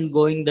coming and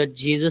going that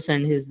Jesus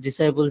and his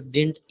disciples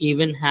didn't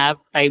even have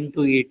time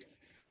to eat.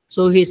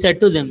 So he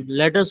said to them,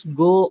 "Let us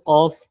go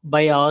off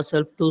by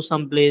ourselves to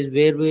some place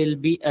where we will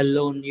be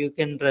alone. You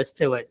can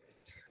rest a while."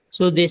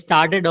 So they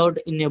started out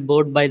in a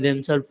boat by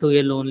themselves to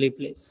a lonely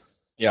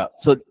place. Yeah.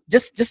 So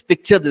just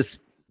picture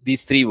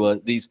these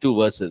two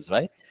verses,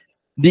 right?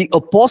 The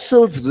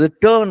apostles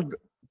returned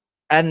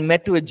and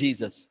met with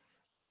Jesus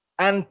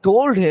and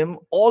told him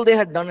all they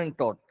had done and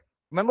taught.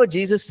 Remember,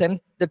 Jesus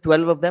sent the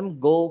 12 of them,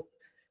 "Go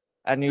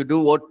and you do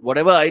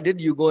whatever I did,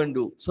 you go and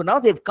do." So now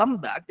they've come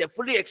back, they're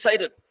fully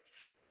excited.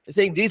 They're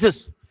saying,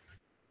 "Jesus,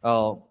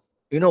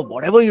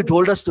 whatever you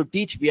told us to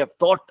teach, we have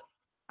taught,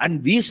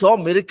 and we saw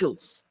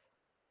miracles."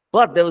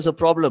 But there was a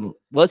problem.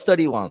 Verse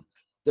 31.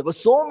 There were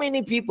so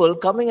many people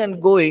coming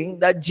and going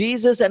that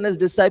Jesus and his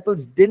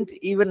disciples didn't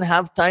even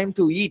have time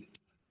to eat.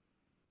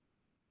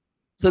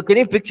 So can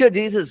you picture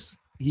Jesus?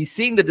 He's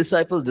seeing the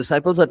disciples.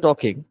 Disciples are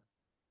talking,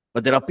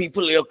 but there are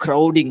people here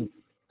crowding,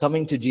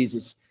 coming to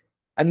Jesus.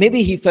 And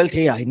maybe he felt,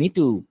 "Hey,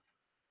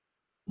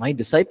 my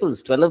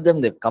disciples, 12 of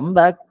them, they've come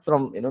back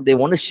from, they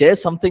want to share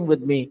something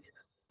with me,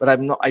 but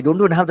I don't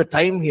even have the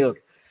time here.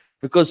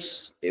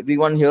 Because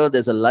everyone here,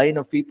 there's a line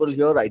of people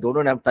here. I don't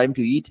even have time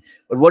to eat."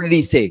 But what did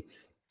he say?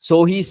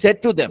 So he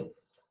said to them,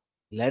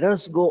 "Let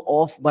us go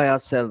off by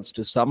ourselves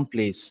to some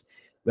place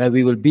where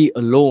we will be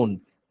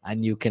alone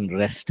and you can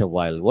rest a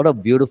while." What a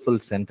beautiful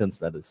sentence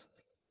that is.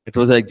 It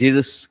was like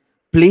Jesus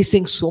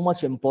placing so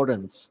much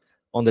importance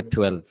on the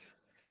 12.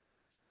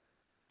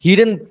 He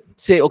didn't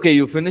say, "Okay,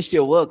 you finished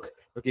your work.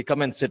 Okay,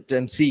 come and sit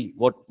and see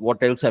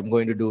what else I'm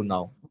going to do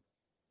now."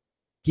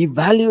 He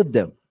valued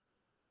them.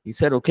 He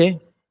said, "Okay,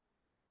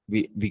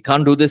 we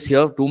can't do this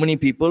here. Too many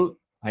people.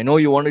 I know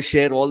you want to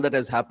share all that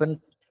has happened."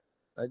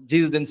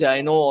 Jesus didn't say,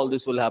 "I know all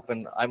this will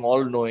happen. I'm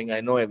all knowing.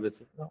 I know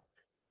everything." No.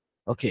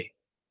 "Okay,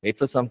 wait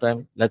for some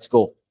time. Let's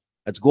go.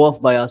 Let's go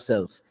off by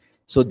ourselves.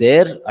 So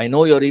there, I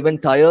know you're even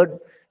tired.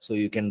 So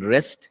you can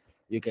rest.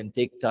 You can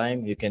take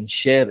time. You can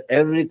share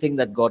everything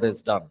that God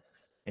has done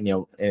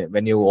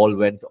when you all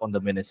went on the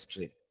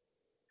ministry."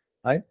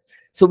 Right?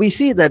 So we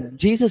see that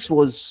Jesus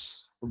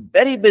was a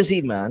very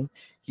busy man.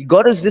 He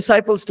got his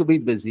disciples to be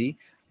busy,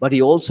 but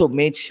he also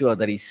made sure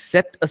that he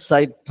set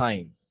aside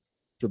time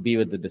to be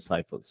with the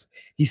disciples.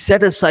 He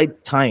set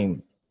aside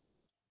time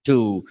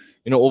to,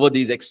 over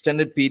these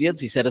extended periods,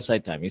 he set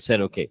aside time. He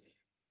said, "Okay,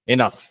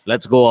 enough.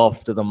 Let's go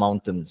off to the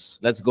mountains.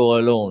 Let's go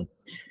alone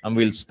and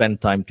we'll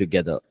spend time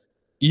together."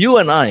 You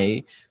and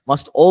I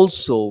must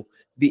also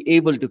be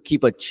able to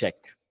keep a check.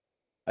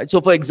 Right? So,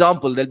 for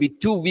example, there'll be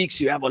 2 weeks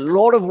you have a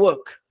lot of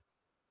work.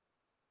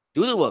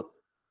 Do the work,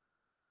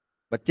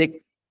 but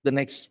take the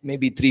next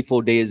maybe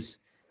 3-4 days,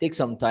 take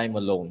some time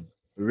alone,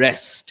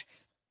 rest,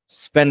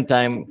 spend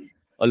time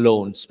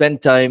alone,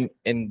 spend time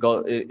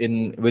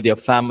with your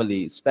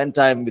family, spend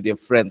time with your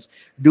friends,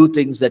 do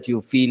things that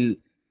you feel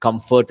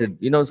comforted.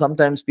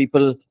 Sometimes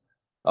people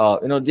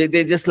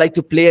they just like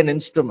to play an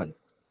instrument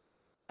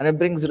and it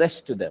brings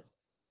rest to them,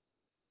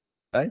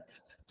 right?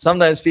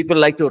 Sometimes people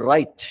like to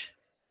write.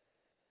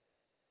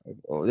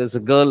 There's a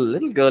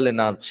little girl in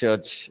our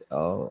church.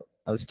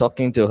 I was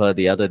talking to her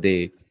the other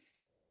day.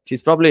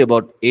 She's probably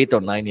about 8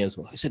 or 9 years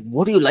old. I said,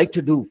 "What do you like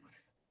to do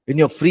in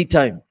your free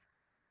time?"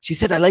 She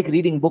said, "I like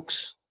reading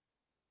books."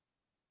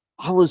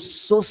 I was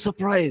so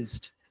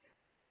surprised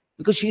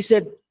because she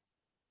said,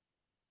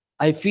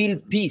 "I feel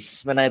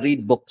peace when I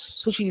read books."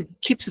 So she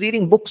keeps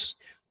reading books.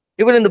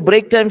 Even in the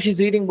break time, she's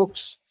reading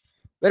books.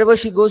 Wherever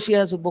she goes, she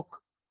has a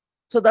book.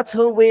 So that's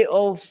her way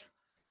of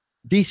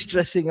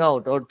de-stressing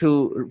out or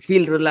to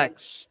feel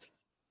relaxed.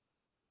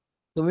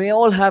 So we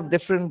all have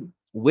different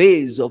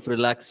ways of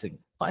relaxing.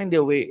 Find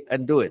your way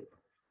and do it.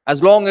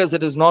 As long as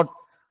it is not,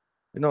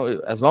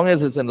 as long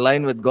as it's in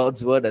line with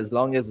God's word, as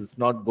long as it's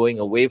not going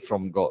away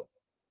from God.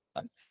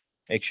 Right?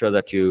 Make sure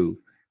that you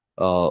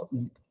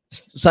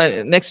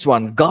next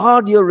one,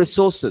 guard your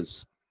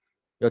resources,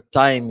 your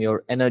time,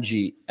 your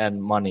energy,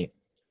 and money.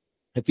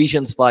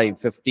 Ephesians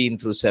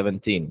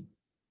 5:15-17.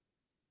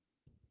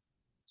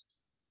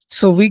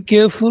 So be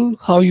careful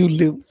how you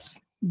live,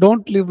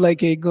 Don't live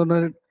like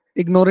ignorant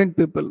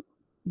people,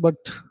 but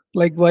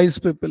like wise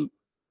people.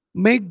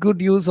 Make good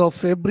use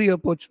of every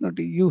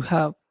opportunity you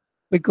have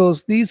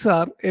because these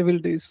are evil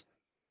days.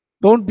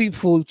 Don't be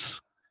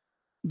fools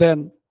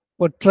then,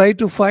 but try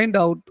to find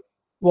out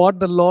what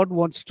the Lord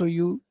wants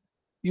you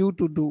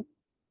to do.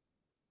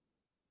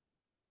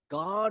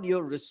 Guard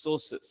your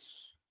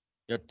resources,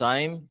 your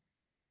time,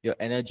 your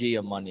energy,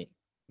 your money.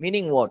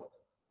 Meaning what?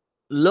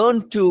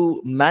 Learn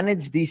to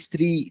manage these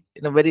three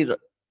in a very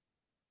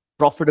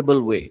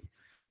profitable way.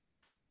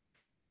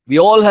 We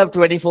all have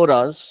 24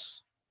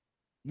 hours.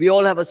 We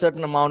all have a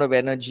certain amount of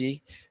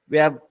energy.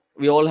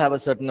 We all have a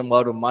certain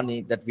amount of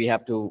money that we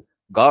have to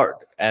guard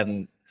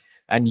and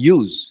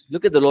use.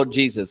 Look at the Lord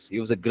Jesus. He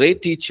was a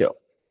great teacher,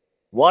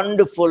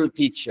 wonderful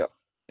teacher.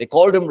 They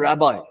called him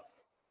rabbi.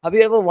 Have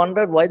you ever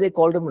wondered why they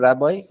called him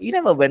rabbi? He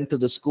never went to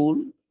the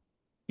school.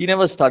 He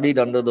never studied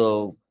under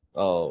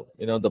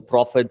the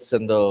prophets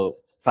and the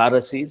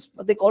Pharisees,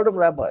 but they called him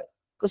rabbi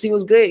because he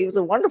was great. He was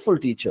a wonderful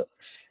teacher,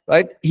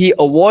 right? He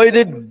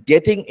avoided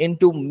getting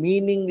into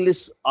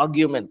meaningless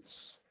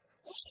arguments,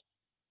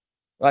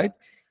 right?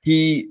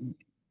 He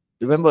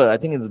remember, I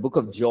think in the book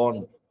of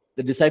John,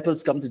 the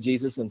disciples come to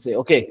Jesus and say,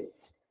 "Okay,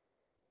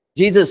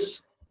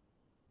 Jesus,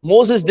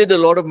 Moses did a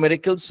lot of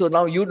miracles, so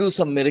now you do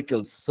some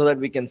miracles so that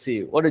we can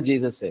see." What did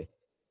Jesus say?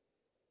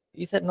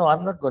 He said, "No,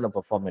 I'm not going to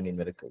perform any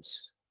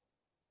miracles."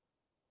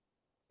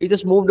 He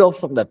just moved off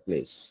from that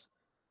place.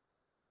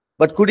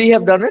 But could he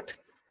have done it?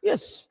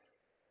 Yes.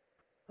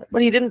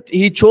 But he didn't.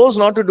 He chose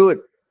not to do it.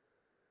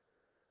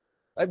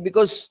 Right?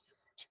 Because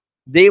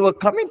they were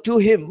coming to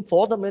him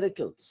for the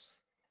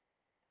miracles.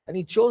 And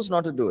he chose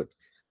not to do it.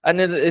 And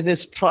in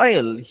his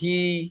trial,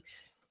 he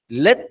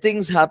let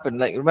things happen.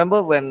 Like,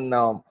 remember when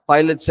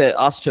Pilate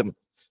asked him,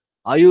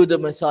 "Are you the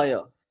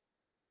Messiah?"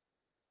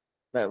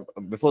 Well,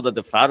 before that,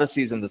 the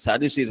Pharisees and the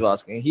Sadducees were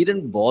asking. He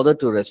didn't bother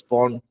to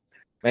respond.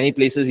 Many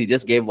places, he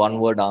just gave one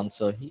word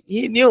answer.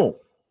 He knew.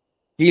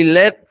 He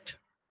let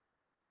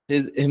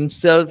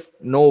himself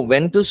know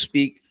when to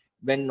speak,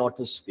 when not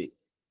to speak.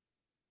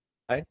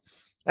 Right?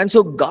 And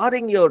so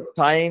guarding your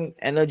time,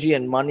 energy,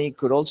 and money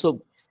could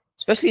also,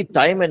 especially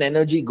time and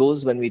energy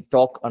goes when we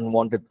talk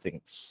unwanted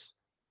things.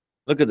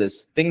 Look at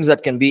this. Things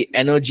that can be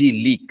energy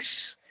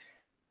leaks.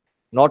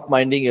 Not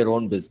minding your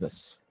own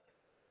business.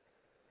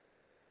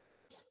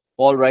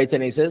 Paul writes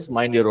and he says,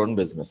 mind your own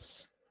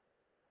business.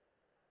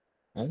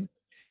 Right?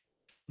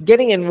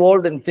 Getting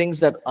involved in things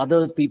that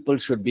other people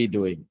should be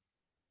doing.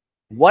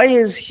 Why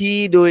is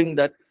he doing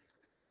that?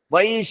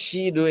 Why is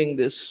she doing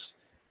this?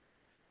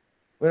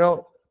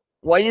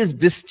 Why is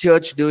this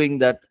church doing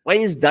that? Why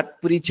is that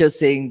preacher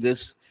saying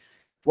this?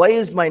 Why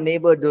is my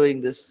neighbor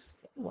doing this?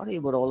 Don't worry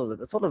about all of that.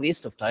 That's all a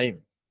waste of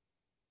time.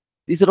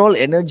 These are all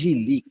energy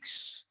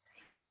leaks.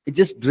 It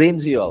just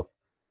drains you out.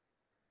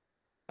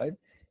 Right?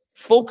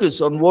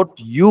 Focus on what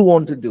you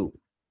want to do.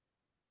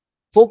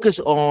 Focus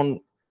on,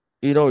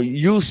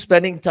 you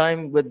spending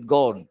time with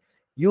God,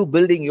 you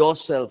building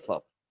yourself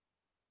up.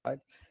 Right?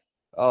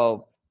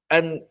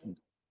 And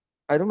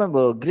I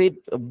remember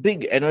a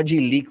big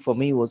energy leak for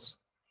me was,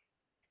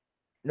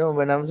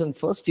 when I was in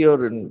first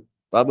year in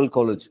Bible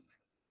College,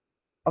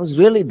 I was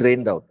really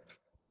drained out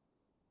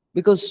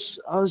because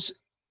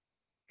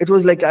it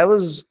was like I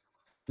was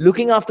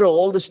looking after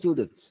all the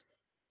students.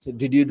 So,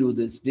 did you do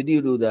this? Did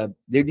you do that?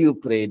 Did you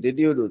pray? Did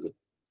you do this?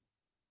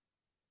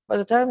 By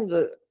the time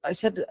I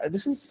said,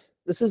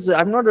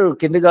 I'm not a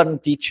kindergarten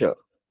teacher.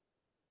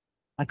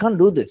 I can't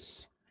do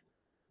this.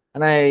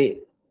 And I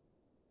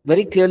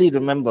very clearly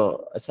remember,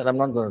 I said, I'm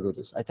not going to do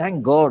this. I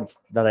thank God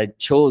that I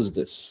chose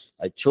this.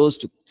 I chose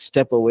to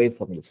step away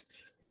from this.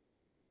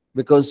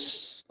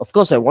 Because, of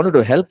course, I wanted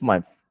to help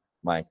my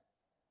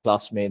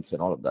classmates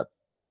and all of that.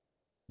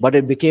 But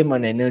it became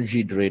an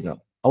energy drainer.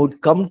 I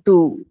would come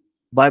to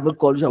Bible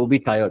college, I would be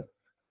tired.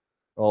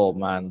 Oh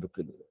man,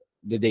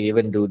 did they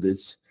even do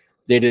this?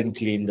 They didn't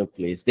clean the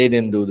place. They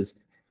didn't do this.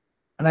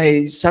 And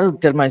I started to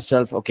tell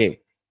myself, okay,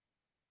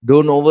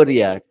 don't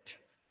overreact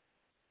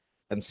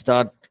and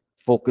start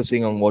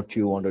focusing on what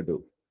you want to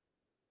do.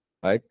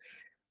 Right?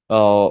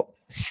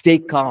 Stay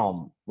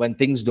calm when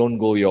things don't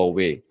go your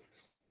way.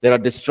 There are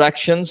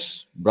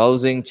distractions,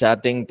 browsing,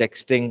 chatting,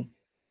 texting.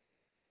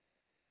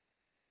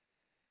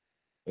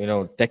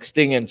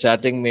 Texting and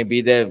chatting may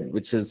be there,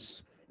 which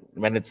is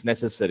when it's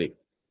necessary.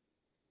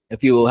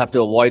 If you have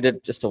to avoid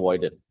it, just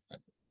avoid it.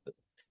 It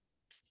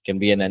can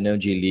be an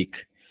energy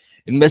leak.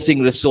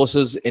 Investing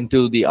resources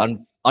into the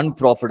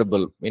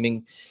unprofitable,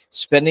 meaning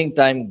spending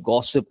time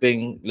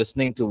gossiping,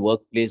 listening to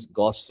workplace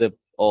gossip.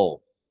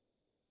 Oh,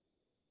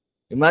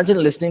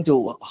 imagine listening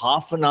to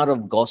half an hour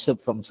of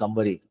gossip from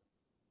somebody.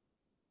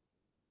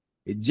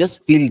 You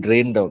just feel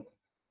drained out.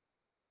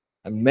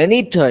 And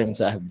many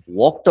times I have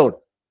walked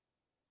out.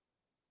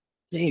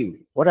 Hey,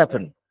 what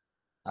happened?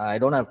 I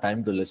don't have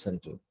time to listen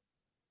to.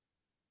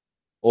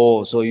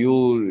 Oh, so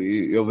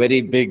you're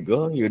very big,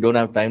 huh? You don't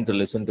have time to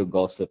listen to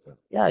gossip.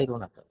 Yeah, I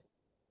don't have time.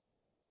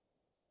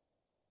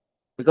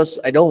 Because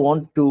I don't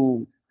want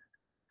to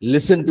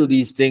listen to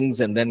these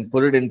things and then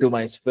put it into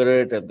my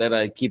spirit, and then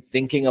I keep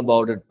thinking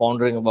about it,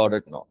 pondering about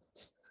it. No,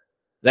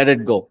 let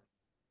it go.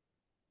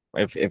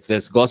 If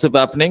there's gossip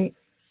happening,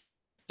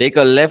 take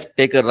a left,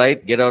 take a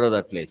right, get out of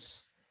that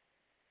place.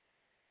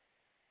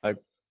 Right?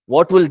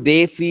 What will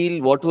they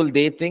feel? What will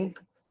they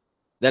think?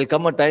 There'll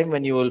come a time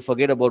when you will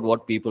forget about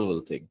what people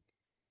will think.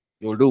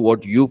 You will do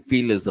what you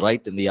feel is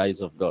right in the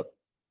eyes of God.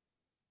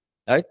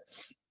 Right?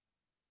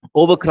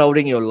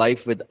 Overcrowding your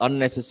life with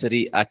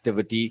unnecessary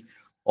activity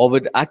or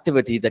with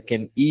activity that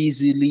can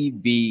easily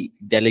be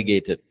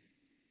delegated.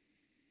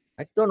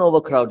 Right? Don't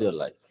overcrowd your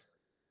life.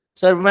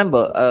 So I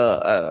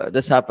remember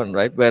this happened,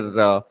 right, where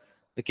the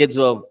kids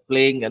were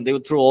playing and they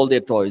would throw all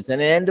their toys.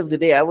 And at the end of the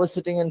day, I was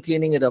sitting and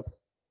cleaning it up.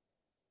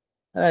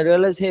 And I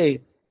realized,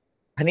 hey,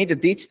 I need to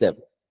teach them.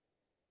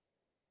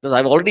 Because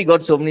I've already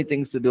got so many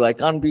things to do. I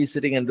can't be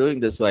sitting and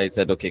doing this. So I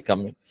said, okay,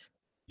 come in.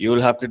 You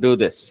will have to do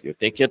this. You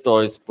take your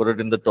toys, put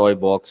it in the toy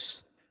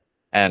box,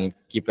 and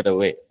keep it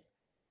away.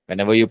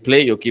 Whenever you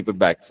play, you keep it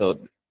back. So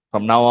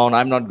from now on,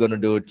 I'm not going to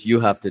do it. You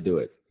have to do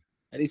it.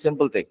 Very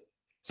simple thing.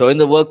 So in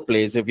the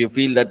workplace, if you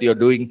feel that you're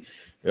doing,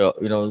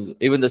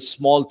 even the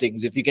small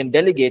things, if you can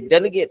delegate,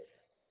 delegate.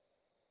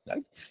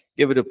 Right?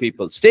 Give it to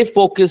people. Stay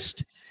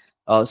focused.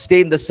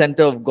 Stay in the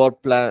center of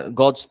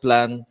God's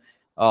plan.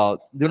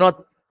 Do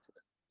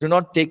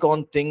not take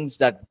on things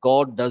that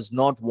God does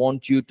not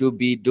want you to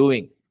be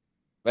doing.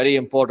 Very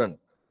important.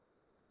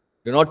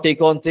 Do not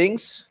take on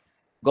things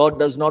God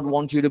does not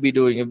want you to be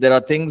doing. If there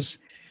are things,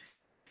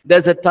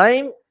 there's a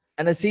time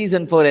and a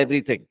season for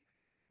everything.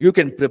 You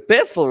can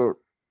prepare for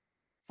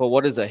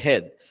what is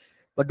ahead,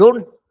 but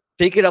don't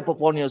take it up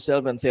upon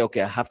yourself and say,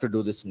 okay, I have to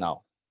do this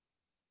now.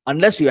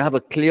 Unless you have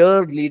a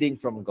clear leading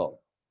from God.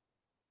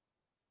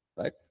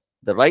 Right?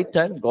 The right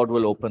time, God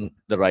will open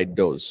the right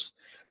doors.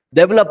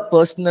 Develop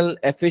personal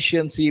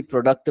efficiency,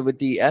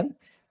 productivity, and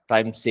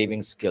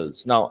time-saving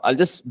skills. Now, I'll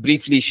just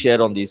briefly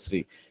share on these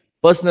three.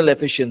 Personal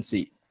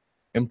efficiency,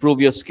 improve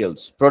your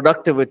skills.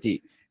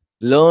 Productivity,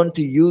 learn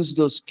to use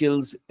those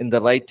skills in the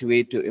right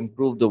way to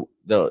improve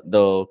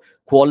the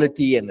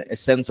quality and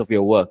essence of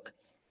your work.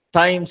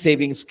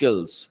 Time-saving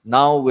skills.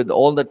 Now, with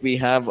all that we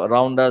have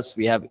around us,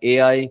 we have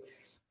AI,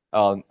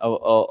 a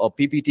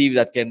PPT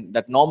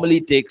that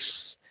normally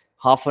takes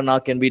half an hour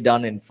can be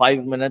done in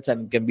 5 minutes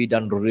and can be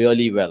done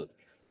really well.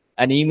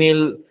 An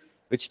email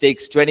which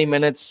takes 20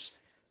 minutes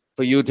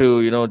for you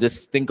to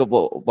just think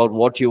about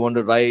what you want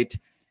to write.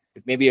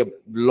 It may be a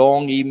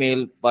long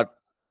email, but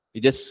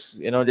you just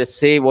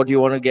say what you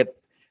want to get,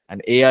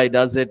 and AI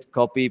does it.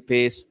 Copy,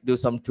 paste, do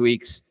some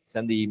tweaks,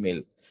 send the email.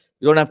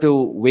 You don't have to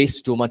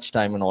waste too much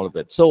time on all of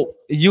it. So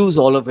use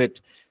all of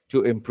it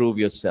to improve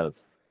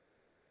yourself.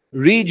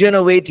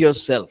 Regenerate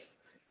yourself.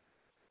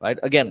 Right?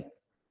 Again,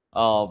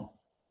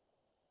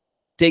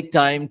 take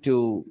time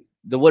to,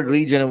 the word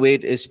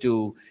regenerate is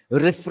to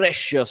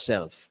refresh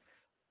yourself.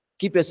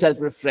 Keep yourself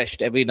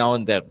refreshed every now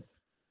and then.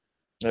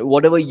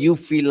 Whatever you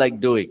feel like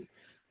doing.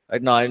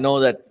 Right now, I know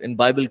that in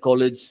Bible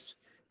college,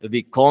 you'll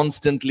be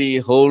constantly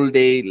whole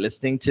day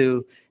listening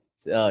to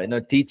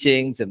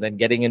teachings and then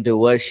getting into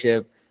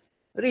worship.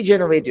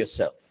 Regenerate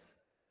yourself.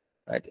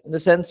 Right? In the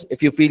sense,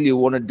 if you feel you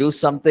want to do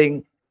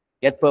something,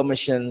 get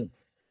permission,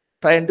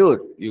 try and do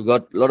it. You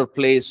got a lot of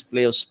play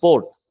a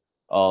sport,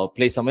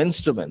 play some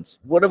instruments.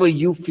 Whatever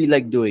you feel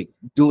like doing,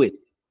 do it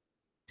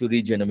to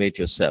regenerate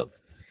yourself.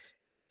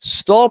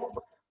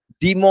 Stop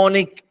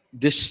demonic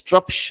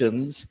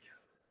disruptions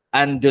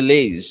and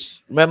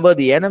delays. Remember,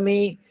 the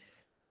enemy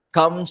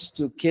comes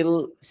to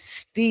kill,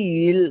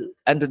 steal,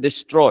 and to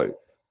destroy.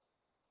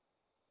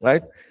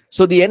 Right?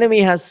 So the enemy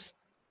has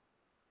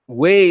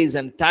ways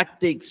and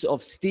tactics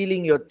of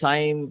stealing your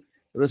time,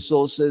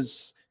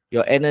 resources,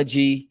 your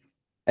energy,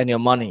 and your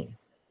money.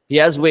 He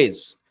has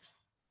ways.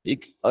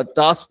 A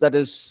task that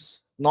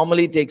is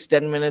normally takes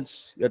 10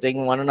 minutes, you're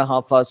taking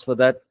 1.5 hours for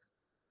that.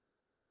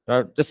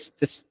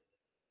 Just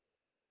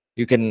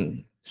you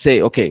can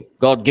say, okay,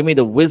 God, give me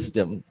the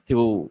wisdom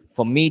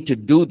for me to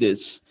do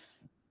this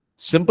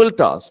simple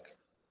task.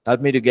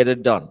 Help me to get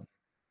it done.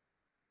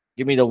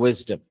 Give me the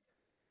wisdom.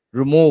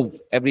 Remove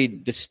every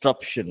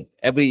disruption.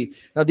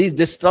 Now these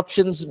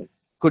disruptions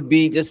could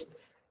be just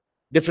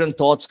different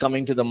thoughts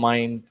coming to the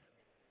mind,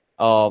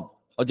 or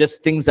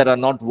just things that are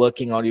not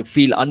working, or you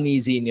feel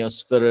uneasy in your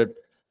spirit.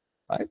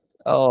 Right?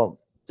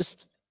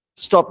 Just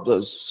stop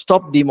those.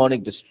 Stop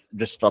demonic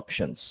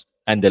disruptions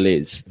and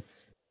delays.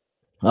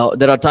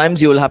 There are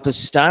times you will have to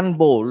stand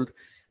bold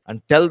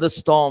and tell the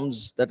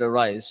storms that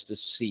arise to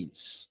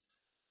cease.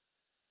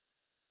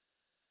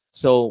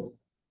 So,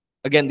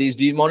 again, these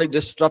demonic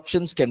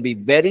disruptions can be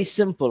very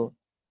simple,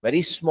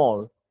 very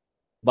small,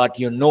 but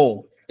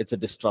it's a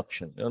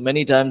disruption.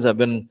 Many times I've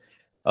been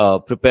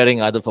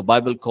preparing either for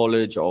Bible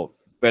college or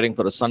preparing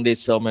for a Sunday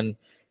sermon.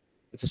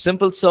 It's a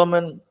simple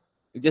sermon.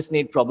 You just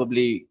need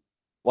probably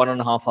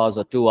 1.5 hours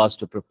or 2 hours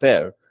to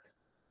prepare.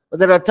 But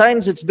there are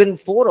times it's been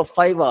 4 or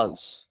 5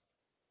 hours.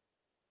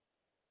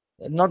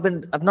 I've not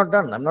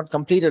done, I'm not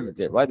completed it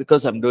yet. Why?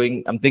 Because I'm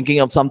thinking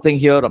of something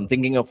here. I'm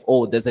thinking of,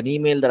 oh, there's an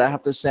email that I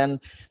have to send.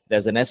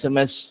 There's an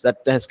SMS that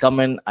has come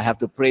in. I have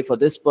to pray for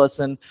this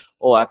person.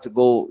 Oh, I have to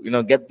go,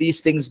 get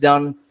these things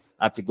done.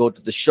 I have to go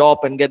to the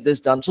shop and get this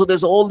done. So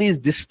there's all these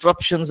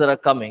disruptions that are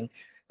coming.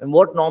 And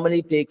what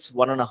normally takes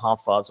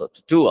 1.5 hours or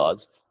 2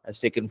 hours has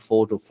taken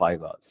 4 to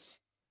 5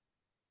 hours.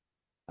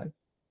 Right?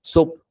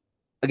 So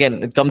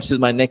again, it comes to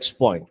my next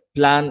point.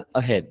 Plan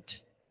ahead.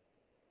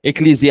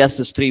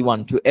 Ecclesiastes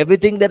 3:1, to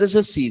everything there is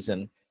a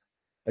season,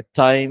 a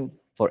time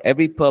for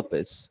every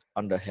purpose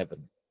under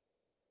heaven.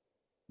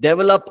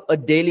 Develop a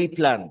daily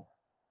plan.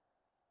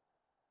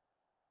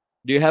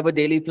 Do you have a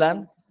daily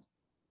plan?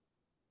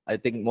 I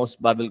think most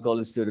Bible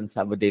college students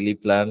have a daily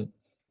plan.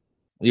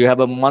 You have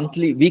a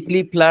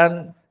weekly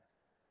plan,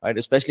 right?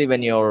 Especially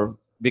when you're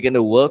begin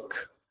to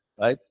work,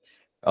 right?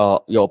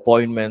 Your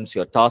appointments,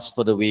 your tasks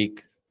for the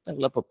week.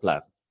 Develop a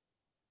plan.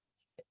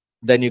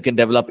 Then you can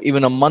develop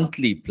even a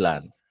monthly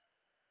plan,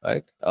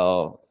 right?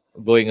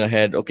 Going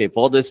ahead, okay,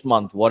 for this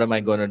month, what am I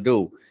going to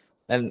do?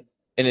 And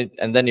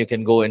then you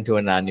can go into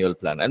an annual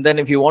plan. And then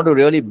if you want to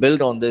really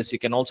build on this, you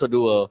can also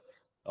do a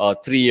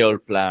 3-year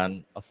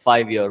plan, a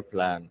 5-year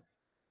plan,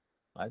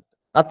 right?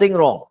 Nothing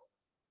wrong,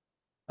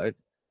 right?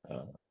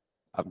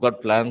 I've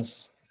got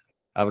plans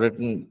I've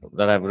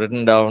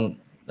written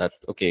down that,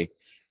 okay,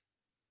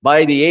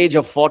 by the age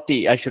of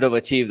 40, I should have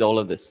achieved all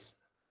of this.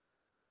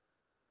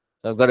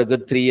 So I've got a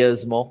good 3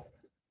 years more.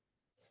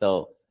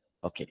 So,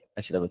 okay,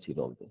 I should have achieved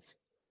all of this.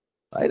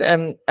 Right,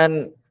 and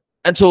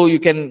so you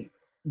can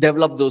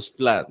develop those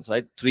plans,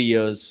 right? 3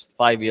 years,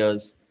 5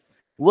 years,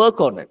 work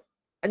on it,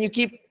 and you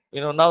keep,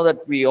 now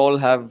that we all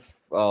have,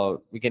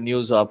 we can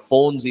use our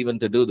phones even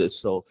to do this.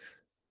 So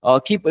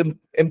keep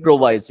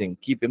improvising,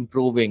 keep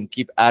improving,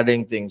 keep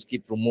adding things,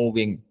 keep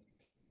removing,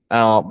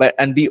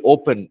 and be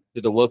open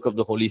to the work of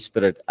the Holy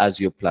Spirit as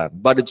you plan.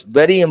 But it's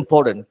very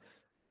important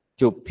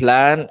to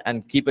plan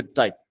and keep it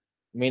tight,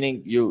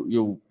 meaning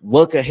you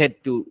work ahead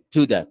to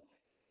that.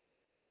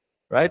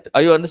 Right?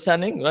 Are you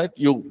understanding? Right?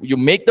 You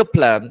make the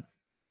plan.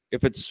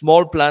 If it's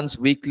small plans,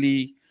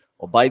 weekly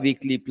or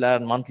bi-weekly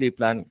plan, monthly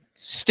plan,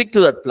 stick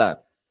to that plan,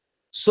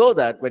 so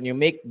that when you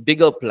make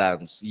bigger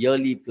plans,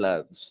 yearly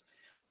plans,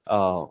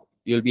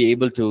 you'll be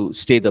able to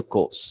stay the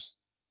course.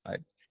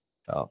 Right?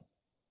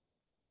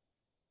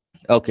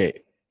 Okay.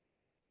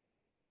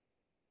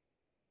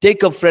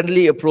 Take a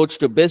friendly approach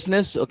to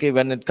business. Okay,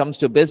 when it comes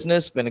to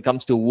business, when it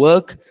comes to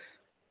work,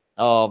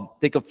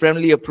 take a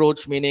friendly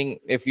approach. Meaning,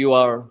 if you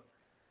are,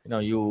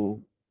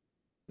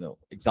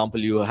 example,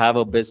 you have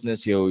a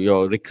business,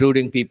 you're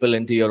recruiting people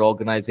into your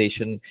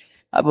organization,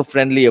 have a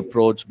friendly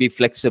approach, be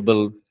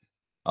flexible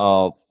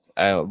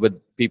with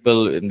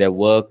people in their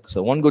work.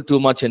 So won't go too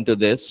much into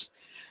this,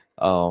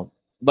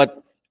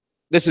 but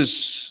this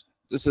is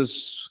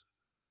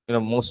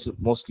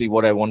mostly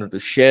what I wanted to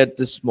share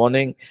this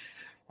morning.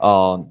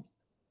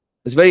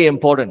 It's very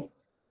important,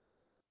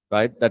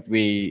 right, that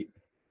we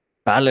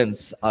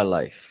balance our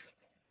life.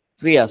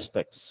 3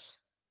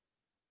 aspects: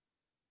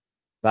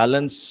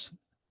 balance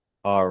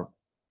our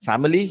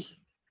family,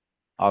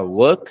 our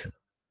work,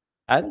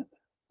 and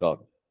God.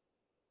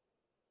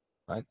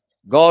 Right?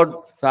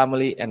 God,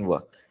 family, and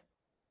work.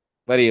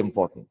 Very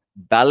important.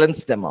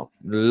 Balance them out.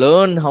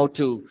 Learn how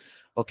to,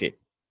 okay,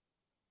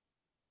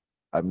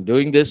 I'm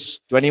doing this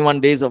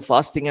 21 days of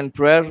fasting and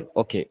prayer.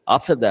 Okay,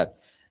 after that,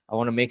 I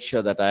want to make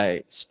sure that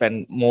I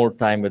spend more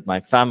time with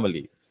my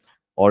family.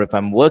 Or if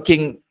I'm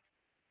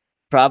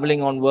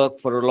traveling on work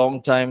for a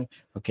long time,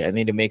 okay, I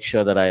need to make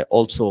sure that I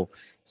also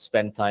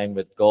spend time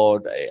with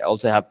God. I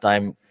also have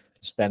time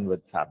to spend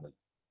with family.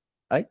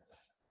 Right?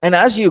 And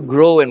as you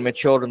grow and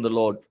mature in the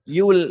Lord,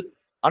 you will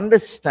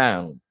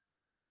understand,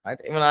 right?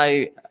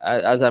 Even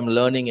as I'm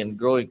learning and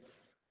growing,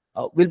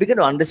 we'll begin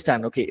to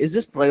understand, okay, is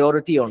this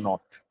priority or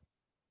not?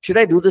 Should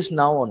I do this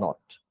now or not?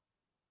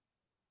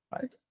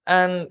 Right?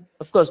 And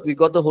of course, we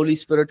got the Holy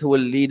Spirit who will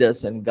lead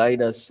us and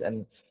guide us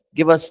and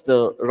give us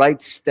the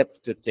right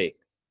step to take.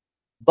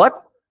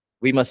 But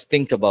we must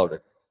think about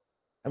it,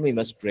 and we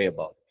must pray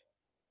about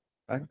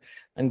it. Right?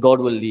 And God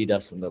will lead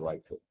us in the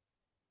right way.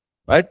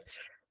 Right?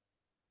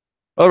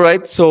 All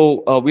right,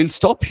 so we'll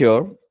stop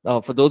here.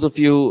 For those of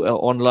you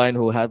online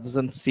who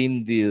hasn't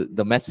seen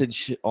the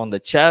message on the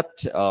chat,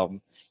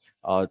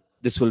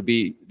 this will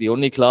be the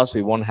only class.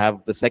 We won't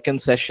have the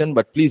second session,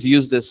 but please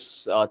use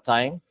this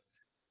time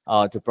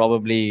to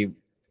probably,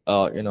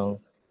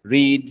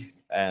 read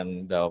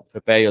and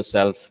prepare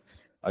yourself.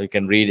 You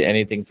can read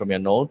anything from your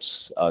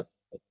notes.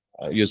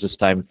 Use this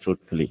time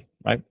fruitfully,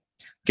 right?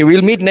 Okay,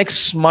 we'll meet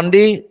next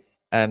Monday,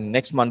 and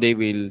next Monday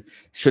we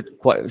should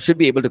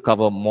be able to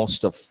cover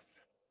most of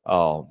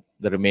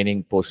the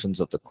remaining portions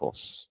of the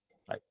course.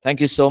 Right. Thank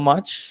you so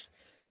much.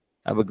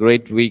 Have a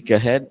great week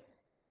ahead.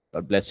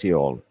 God bless you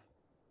all.